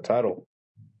title.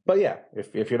 But yeah,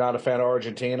 if you're not a fan of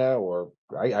Argentina, or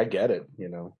I get it,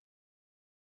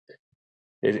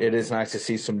 It is nice to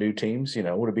see some new teams.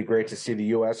 Would it be great to see the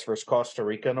U.S. versus Costa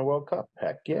Rica in a World Cup?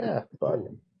 Heck yeah. But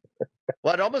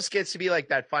well, it almost gets to be like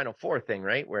that Final Four thing,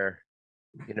 right? Where,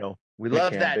 we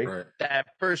love that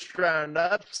first round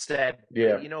upset.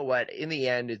 Yeah. But you know what? In the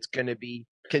end, it's going to be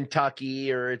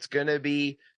Kentucky, or it's going to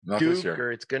be Duke,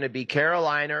 or it's going to be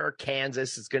Carolina or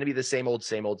Kansas. It's going to be the same old.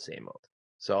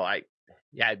 So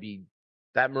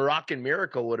that Moroccan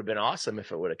miracle would have been awesome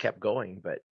if it would have kept going.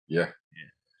 But yeah.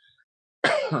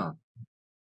 I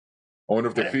wonder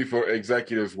if the FIFA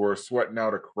executives were sweating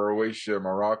out a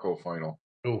Croatia-Morocco final.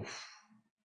 Oof.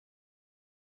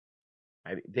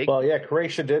 Well, yeah,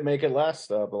 Croatia did make it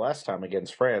the last time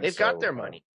against France. They've got their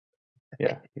money.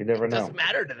 Yeah, you never know. It doesn't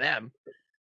matter to them.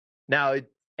 Now,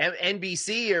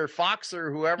 NBC or Fox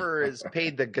or whoever is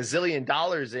paid the gazillion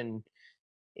dollars in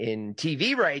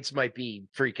TV rights might be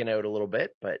freaking out a little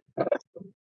bit, but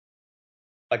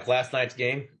like last night's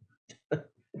game.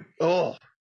 Oh,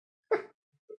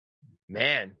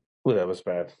 man. Ooh, that was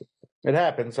bad. It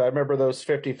happens. I remember those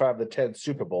 55-10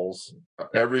 Super Bowls.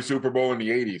 Every Super Bowl in the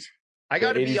 80s. I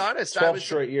got to be honest. 12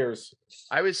 straight years.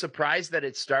 I was surprised that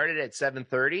it started at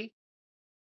 7:30.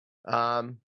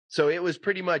 So it was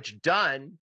pretty much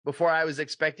done before I was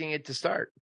expecting it to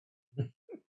start.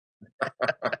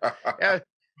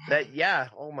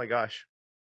 Oh my gosh.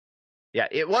 Yeah,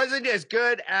 it wasn't as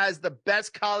good as the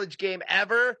best college game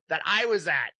ever that I was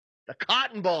at, the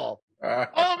Cotton Bowl.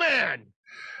 Oh man,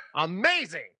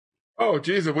 amazing. Oh,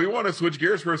 geez, if we want to switch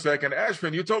gears for a second,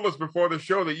 Ashvin, you told us before the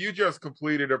show that you just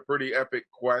completed a pretty epic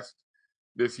quest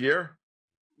this year.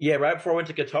 Yeah, right before I went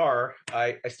to Qatar,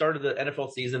 I started the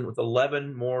NFL season with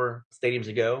 11 more stadiums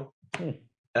to go. And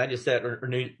I just said, or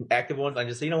new active ones, I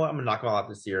just said, you know what, I'm going to knock them all out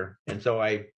this year. And so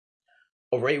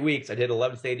over 8 weeks, I did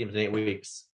 11 stadiums in 8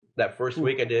 weeks. That first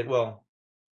week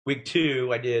week 2,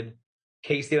 I did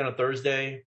K-State on a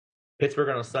Thursday, Pittsburgh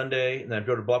on a Sunday, and then I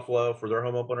drove to Buffalo for their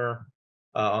home opener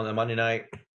on the Monday night.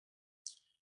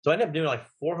 So I ended up doing like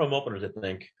 4 home openers, I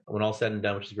think, when all said and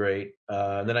done, which is great.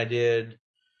 And then I did,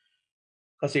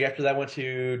 let's see, after that I went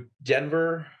to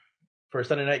Denver for a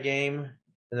Sunday night game.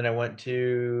 And then I went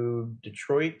to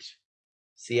Detroit,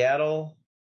 Seattle.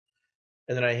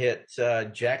 And then I hit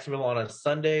Jacksonville on a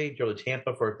Sunday, drove to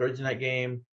Tampa for a Thursday night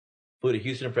game, flew to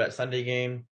Houston for that Sunday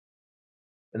game.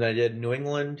 And then I did New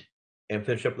England and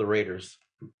finished up with the Raiders.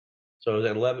 So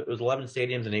it was 11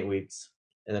 stadiums in 8 weeks.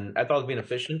 And then I thought I was being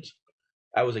efficient.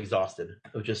 I was exhausted.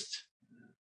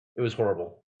 It was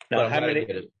horrible. Now,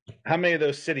 how many of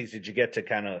those cities did you get to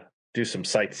kind of do some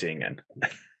sightseeing in?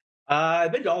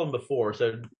 I've been to all of them before,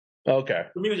 so okay.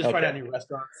 For me, it was just trying out new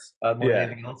restaurants more than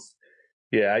anything else.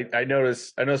 Yeah, I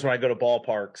notice when I go to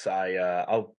ballparks,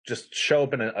 I'll just show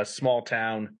up in a small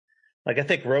town, like I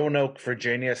think Roanoke,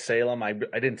 Virginia, Salem. I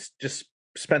didn't just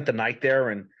spent the night there,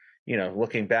 and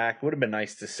looking back, it would have been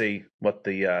nice to see what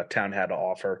the town had to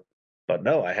offer. But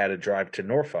no, I had to drive to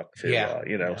Norfolk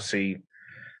to see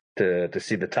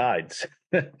the Tides.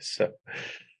 So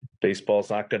baseball's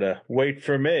not going to wait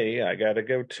for me. I got to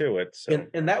go to it. So.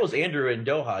 And that was Andrew in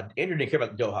Doha. Andrew didn't care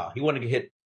about the Doha. He wanted to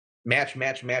hit match. And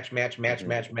I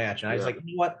was like,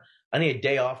 you know what? I need a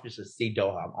day off just to see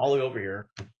Doha. I'm all the way over here.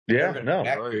 Yeah,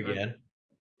 back here again.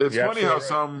 It's funny how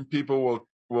some people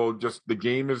will just the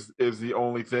game is the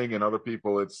only thing, and other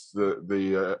people it's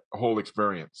the whole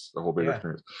experience, the whole big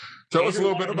experience. Tell us a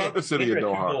little bit about the city of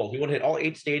Doha. He wanted to hit all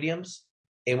 8 stadiums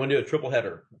and want to do a triple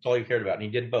header. That's all he cared about, and he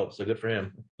did both. So good for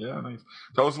him. Yeah, nice.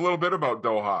 Tell us a little bit about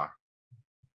Doha.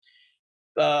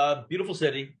 Beautiful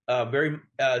city. It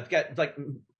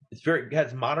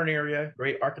has modern area,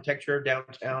 great architecture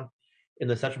downtown in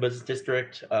the central business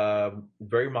district.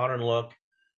 Very modern look,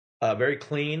 very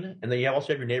clean, and then you also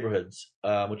have your neighborhoods,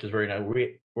 which is very nice.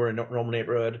 We're a normal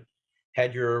neighborhood.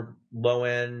 Had your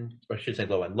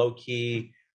low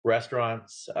key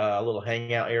restaurants, little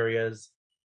hangout areas.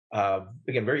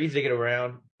 Again, very easy to get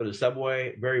around for the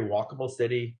subway. Very walkable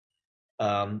city.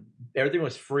 Everything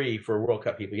was free for World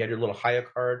Cup people. You had your little Haya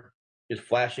card, just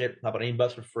flash it, hop on any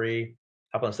bus for free,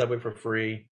 hop on the subway for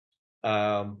free.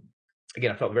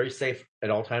 Again, I felt very safe at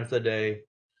all times of the day.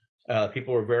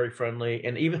 People were very friendly,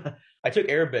 and even I took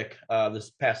Arabic this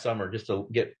past summer just to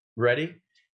get ready.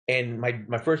 And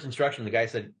my first instruction, the guy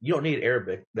said, "You don't need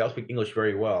Arabic. They all speak English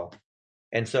very well."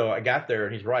 And so I got there,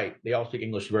 and he's right. They all speak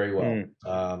English very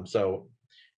well. So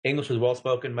English is well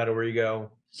spoken, no matter where you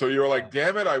go. So you were like,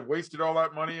 "Damn it! I wasted all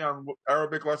that money on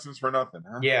Arabic lessons for nothing."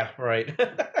 Huh? Yeah, right.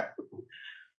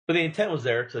 But the intent was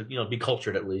there to be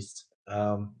cultured at least.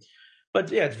 But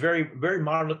yeah, it's very very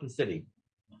modern looking city.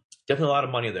 Definitely a lot of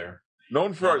money there.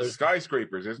 Known for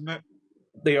skyscrapers, isn't it?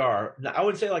 They are. Now, I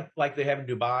would say like they have in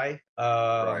Dubai.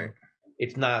 Right.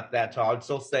 It's not that tall. I'd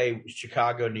still say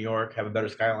Chicago, New York have a better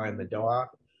skyline than Doha,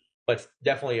 but it's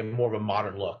definitely more of a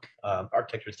modern look.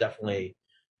 Architecture is definitely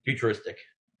futuristic.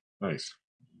 Nice.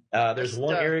 There's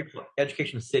one area,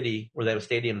 Education City, where they have a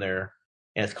stadium there,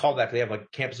 and it's called that. They have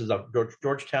like campuses of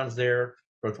Georgetown's there,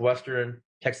 Northwestern,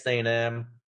 Texas A&M.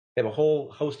 They have a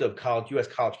whole host of U.S.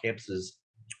 college campuses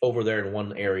over there in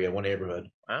one area, one neighborhood.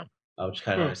 Wow, which is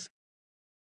kind of nice.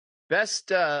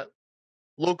 Best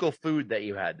local food that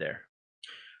you had there?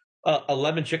 A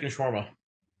lemon chicken shawarma,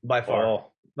 by far.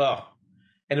 Oh,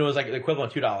 and it was like the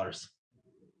equivalent of $2.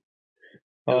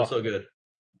 It was so good.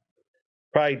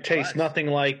 Probably tastes nothing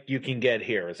like you can get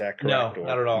here. Is that correct? No,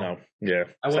 not at all. No. Yeah.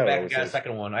 I went back and got a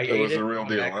second one. I It ate was it. the real went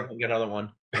deal, back huh? and got another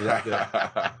one. It was that good.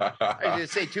 I was gonna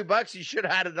say $2. You should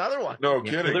have had another one. No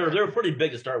Yeah, kidding. well, they were pretty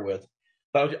big to start with,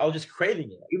 but I was just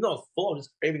craving it. Even though I was full, I was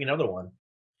just craving another one.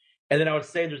 And then I would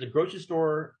say there's a grocery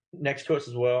store next to us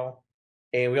as well,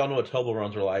 and we all know what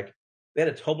Toblerones are like. They had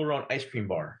a Toblerone ice cream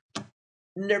bar.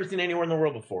 Never seen anywhere in the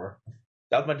world before.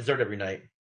 That was my dessert every night,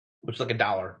 which is like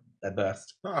 $1 at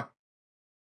best. Huh.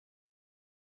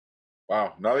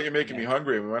 Wow. Now that you're making me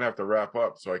hungry, we might have to wrap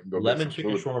up so I can go Lemon get some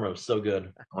chicken food. shawarma was so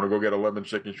good. I want to go get a lemon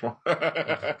chicken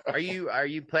shawarma. Are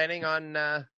you planning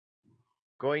on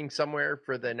going somewhere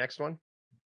for the next one?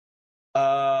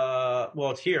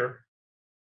 Well, it's here,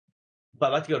 but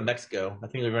I'd like to go to Mexico. I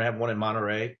think they're going to have one in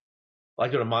Monterrey. I'd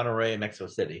like to go to Monterrey and Mexico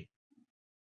City.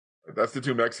 That's the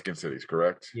two Mexican cities,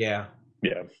 correct? Yeah.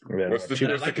 Yeah. What's the I'd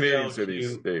Canadian like to go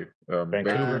cities, to- Dave?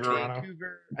 Vancouver, Toronto.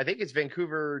 Vancouver. I think it's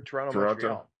Vancouver, Toronto, Toronto.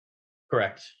 Montreal.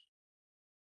 Correct.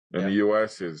 And Yeah. the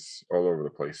U.S. is all over the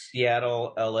place.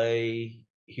 Seattle, L.A.,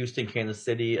 Houston, Kansas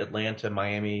City, Atlanta,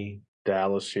 Miami,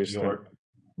 Dallas, New Houston. York,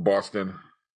 Boston.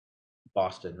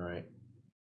 Boston, right?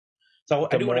 So I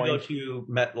Des do want to go Moines. to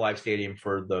MetLife Stadium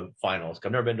for the finals.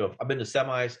 I've never been to. I've been to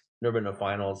semis, never been to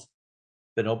finals.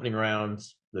 Been opening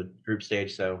rounds, the group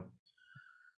stage. So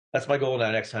that's my goal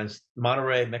now. Next time,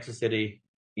 Monterey, Mexico City,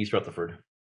 East Rutherford.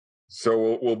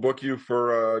 So we'll book you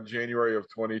for January of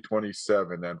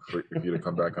 2027 then for you to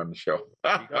come back on the show.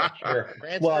 Sure.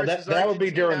 France Well, versus that would be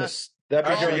during Argentina. this. That'd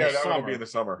be Actually, during yeah, the that summer. would be in the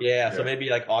summer. Yeah, so maybe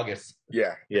like August.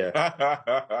 Yeah. Yeah.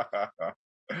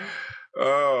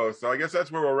 Oh, so I guess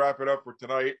that's where we'll wrap it up for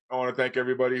tonight. I want to thank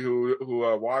everybody who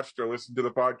watched or listened to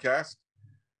the podcast.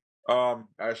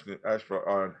 Ashvin,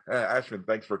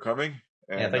 thanks for coming.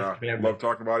 And thanks for having me. love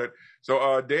talking about it.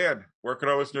 So, Dan, where can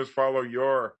our listeners follow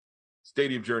your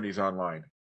stadium journeys online?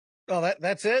 Oh,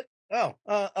 that's it. Oh,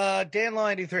 Dan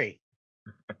Line 3.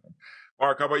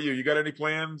 Mark, how about you? You got any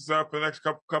plans for the next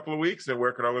couple of weeks? And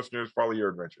where can our listeners follow your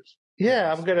adventures?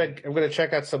 Yeah, I'm gonna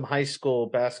check out some high school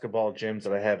basketball gyms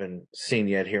that I haven't seen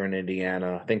yet here in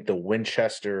Indiana. I think the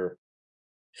Winchester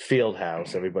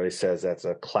Fieldhouse. Everybody says that's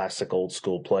a classic old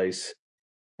school place.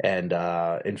 And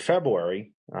in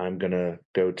February, I'm gonna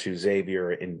go to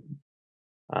Xavier in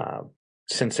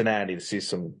Cincinnati to see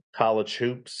some college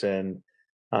hoops, and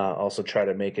also try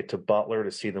to make it to Butler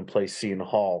to see them play Seton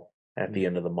Hall at the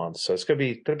end of the month. So it's gonna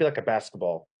be like a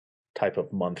basketball type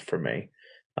of month for me,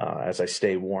 as I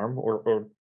stay warm or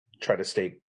try to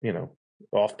stay,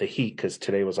 off the heat, because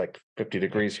today was like 50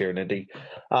 degrees here in Indy.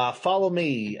 Follow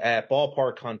me at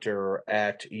Ballpark Hunter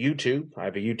at YouTube. I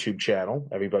have a YouTube channel.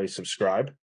 Everybody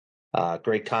subscribe.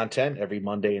 Great content every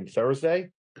Monday and Thursday. You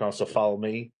can also follow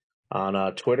me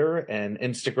on Twitter and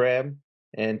Instagram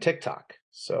and TikTok.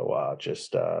 So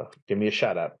just give me a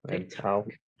shout out and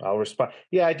I'll respond.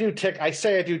 Yeah, I do I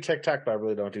say I do TikTok, but I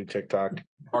really don't do TikTok.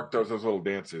 Mark does those little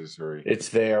dances. It's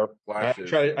there.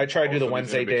 Flashes. I try to do the Also,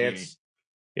 he's in a Wednesday bikini. dance.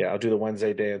 Yeah, I'll do the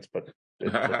Wednesday dance, but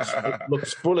it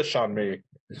looks foolish on me.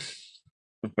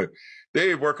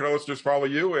 Dave, where can our listeners follow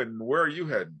you, and where are you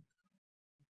heading?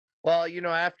 Well,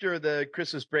 after the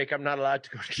Christmas break, I'm not allowed to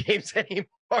go to games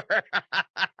anymore.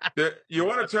 You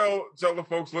want to tell the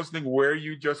folks listening where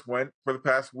you just went for the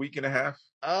past week and a half?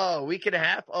 Oh, week and a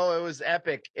half. Oh, it was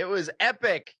epic. It was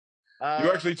epic.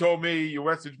 You actually told me, you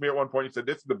messaged me at one point. You said,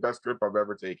 "This is the best trip I've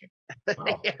ever taken."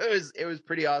 Wow. It was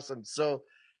pretty awesome. So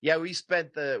yeah, we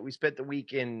spent the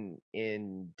week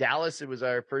in Dallas. It was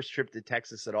our first trip to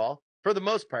Texas at all, for the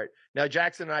most part. Now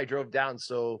Jackson and I drove down,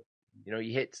 so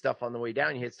you hit stuff on the way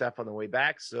down, you hit stuff on the way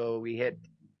back. So we hit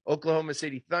Oklahoma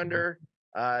City Thunder,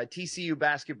 TCU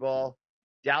basketball,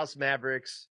 Dallas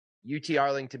Mavericks, UT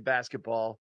Arlington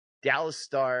basketball, Dallas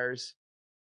Stars,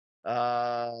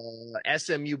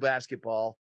 SMU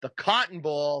basketball, the Cotton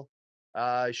Bowl.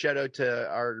 Shout out to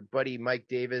our buddy Mike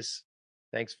Davis.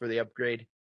 Thanks for the upgrade.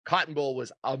 Cotton Bowl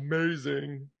was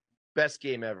amazing. Best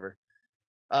game ever.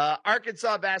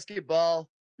 Arkansas basketball,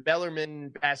 Bellarmine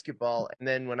basketball, and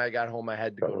then when I got home, I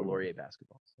had to go to Laurier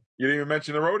basketball. You didn't even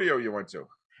mention the rodeo you went to.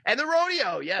 And the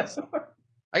rodeo, yes.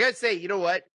 I got to say, you know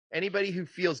what? Anybody who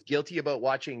feels guilty about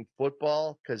watching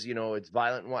football because, it's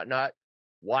violent and whatnot,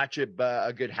 watch a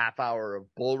good half hour of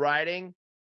bull riding.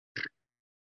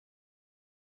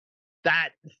 That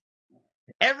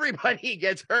everybody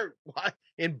gets hurt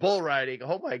in bull riding.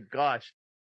 Oh my gosh.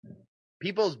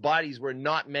 People's bodies were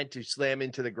not meant to slam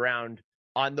into the ground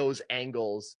on those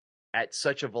angles at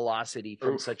such a velocity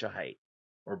from such a height.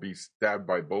 Or be stabbed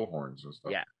by bullhorns and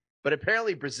stuff. Yeah. But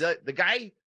apparently Brazil, the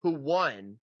guy who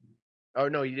won, oh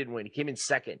no, he didn't win. He came in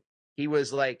second. He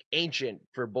was like ancient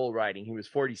for bull riding. He was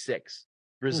 46,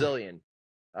 Brazilian.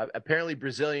 Apparently,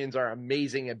 Brazilians are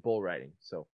amazing at bull riding.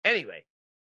 So anyway,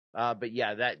 but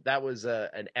yeah, that was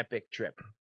an epic trip.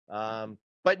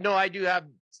 But no, I do have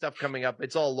stuff coming up.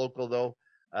 It's all local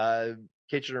though.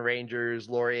 Kitchener Rangers,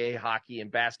 Laurier hockey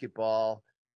and basketball.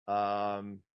 Not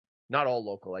all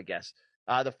local, I guess.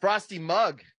 The Frosty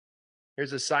Mug.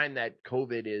 Here's a sign that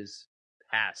COVID is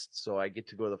past, so I get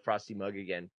to go to the Frosty Mug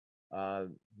again,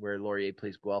 where Laurier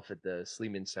plays Guelph at the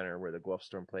Sleeman Center, where the Guelph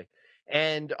Storm play.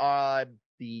 And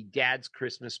the dad's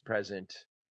Christmas present.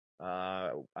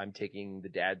 I'm taking the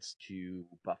dads to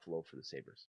Buffalo for the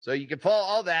Sabres. So you can follow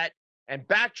all that and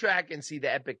backtrack and see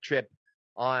the epic trip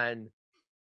on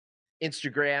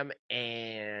Instagram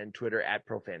and Twitter at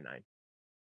ProFan9.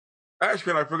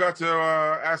 Ashvin, I forgot to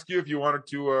ask you if you wanted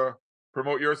to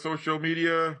promote your social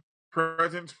media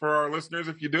presence for our listeners,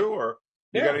 if you do, or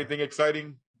you got anything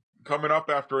exciting coming up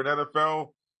after an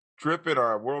NFL trip and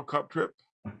a World Cup trip?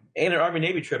 And an Army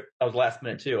Navy trip. That was last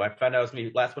minute too. I found out I was going to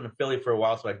be last one in Philly for a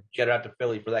while, so I jetted out to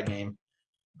Philly for that game.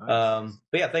 Nice.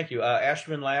 But yeah, thank you.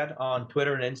 Ashvin Ladd on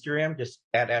Twitter and Instagram, just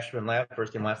at Ashvin Ladd,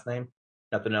 first and last name,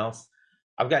 nothing else.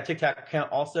 I've got a TikTok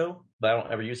account also, but I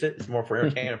don't ever use it. It's more for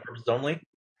entertainment purposes only.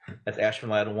 That's Ashvin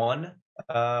Ladd 1.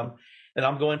 And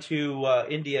I'm going to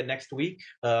India next week.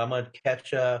 I'm going to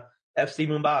catch FC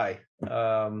Mumbai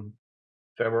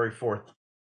February 4th.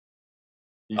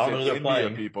 You said India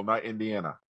playing. People, not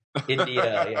Indiana.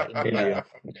 India.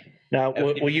 Now,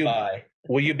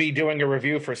 will you be doing a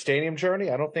review for Stadium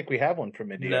Journey? I don't think we have one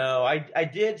from India. No, I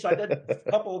did. So I did a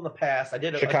couple in the past. I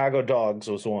did Chicago Dogs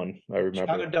was one. I remember.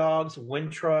 Chicago Dogs,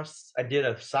 Wintrust. I did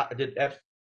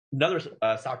another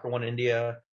soccer one in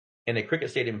India, and a cricket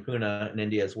stadium in Pune in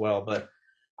India as well. But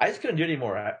I just couldn't do it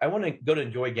anymore. I want to go to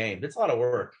enjoy games. It's a lot of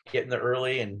work getting there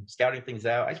early and scouting things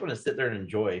out. I just want to sit there and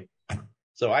enjoy.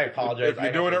 So I apologize. If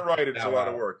you're doing it right, it's a lot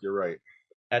of work. You're right.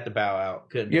 I had to bow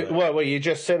out. Couldn't do it. What? You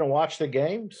just sit and watch the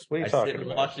games? What are you talking sit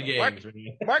and about? Watch the games.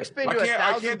 Mark's been to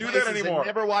 1,000 places and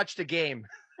never watched a game.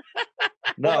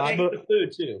 No, I eat the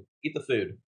food too. Eat the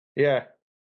food. Yeah.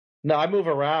 No, I move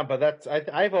around, but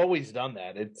I've always done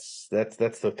that.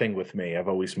 That's the thing with me. I've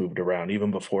always moved around,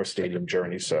 even before Stadium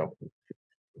Journey. So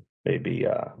maybe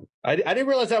I didn't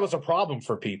realize that was a problem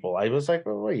for people. I was like,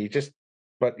 well,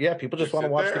 but yeah, people just want to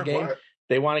watch the game.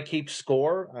 They want to keep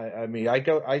score. I mean,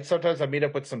 I sometimes meet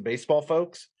up with some baseball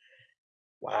folks.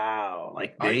 Wow,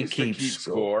 like they keep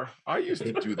score. I used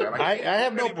to do that. I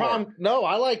have no problem. No,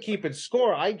 I like keeping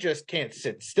score. I just can't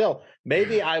sit still.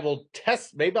 Maybe I will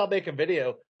test. Maybe I'll make a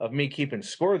video of me keeping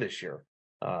score this year.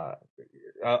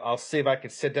 I'll see if I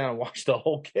can sit down and watch the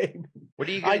whole game. What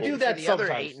do you? I do that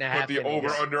sometimes. Put the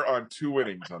over/under on 2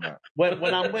 innings on that.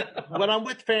 When I'm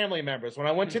with family members. When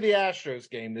I went to the Astros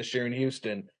game this year in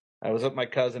Houston, I was with my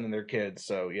cousin and their kids.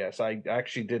 So yes, I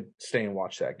actually did stay and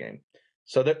watch that game.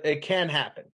 So that it can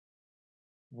happen.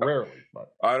 Rarely, but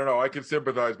I don't know. I can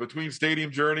sympathize between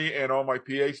Stadium Journey and all my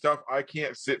PA stuff. I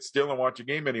can't sit still and watch a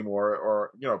game anymore,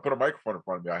 or put a microphone in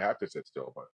front of me. I have to sit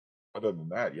still. But other than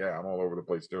that, yeah, I'm all over the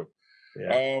place too.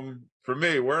 Yeah. For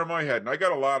me, where am I heading? I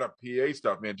got a lot of PA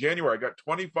stuff, man. January, I got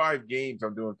 25 games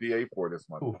I'm doing PA for this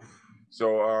month. Oof.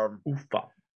 So a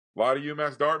lot of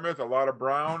UMass Dartmouth, a lot of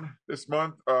Brown this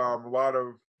month, a lot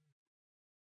of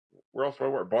where else do I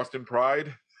work? Boston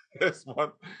Pride this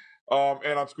month.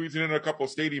 And I'm squeezing in a couple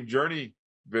of Stadium Journey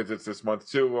visits this month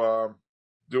too.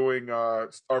 Doing our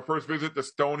first visit to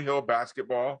Stonehill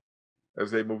basketball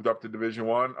as they moved up to Division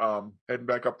I. Heading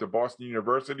back up to Boston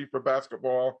University for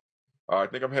basketball. I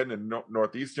think I'm heading to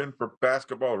Northeastern for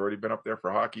basketball. I've already been up there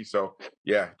for hockey. So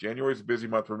yeah, January is a busy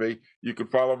month for me. You can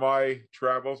follow my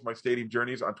travels, my Stadium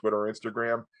Journeys on Twitter or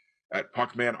Instagram at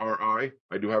PuckmanRI.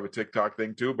 I do have a TikTok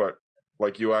thing too, but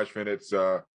like you, Ashvin, it's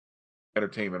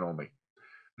entertainment only.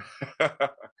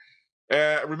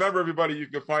 Remember, everybody, you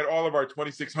can find all of our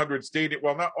 2,600 stadium.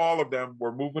 Well, not all of them.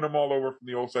 We're moving them all over from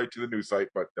the old site to the new site,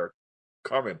 but they're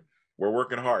coming. We're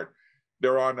working hard.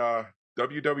 They're on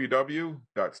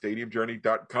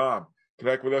www.stadiumjourney.com.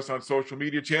 Connect with us on social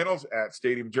media channels at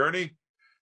Stadium Journey.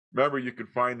 Remember, you can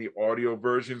find the audio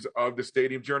versions of the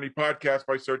Stadium Journey podcast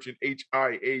by searching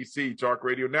HIAC Talk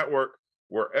Radio Network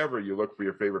wherever you look for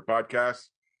your favorite podcasts.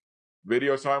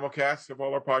 Video simulcasts of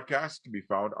all our podcasts can be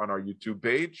found on our YouTube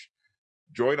page.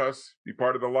 Join us, be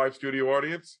part of the live studio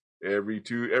audience every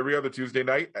other Tuesday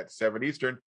night at 7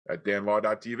 Eastern at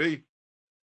danlaw.tv.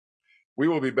 We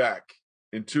will be back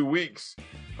in 2 weeks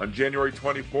on January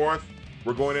 24th.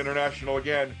 We're going international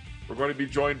again. We're going to be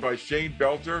joined by Shane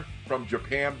Belter from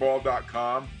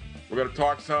JapanBall.com. We're going to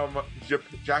talk some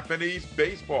Japanese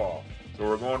baseball. So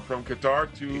we're going from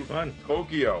Qatar to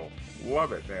Tokyo.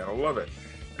 Love it, man. I love it.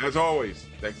 As always,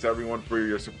 thanks everyone for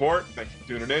your support. Thanks for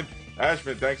tuning in.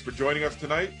 Ashvin, thanks for joining us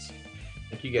tonight.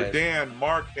 Thank you, guys. For Dan,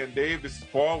 Mark, and Dave, this is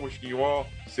Paul wishing you all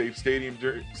safe stadium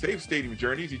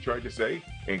journeys, he tried to say,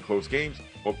 and close games.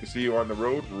 Hope to see you on the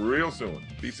road real soon.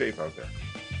 Be safe out there.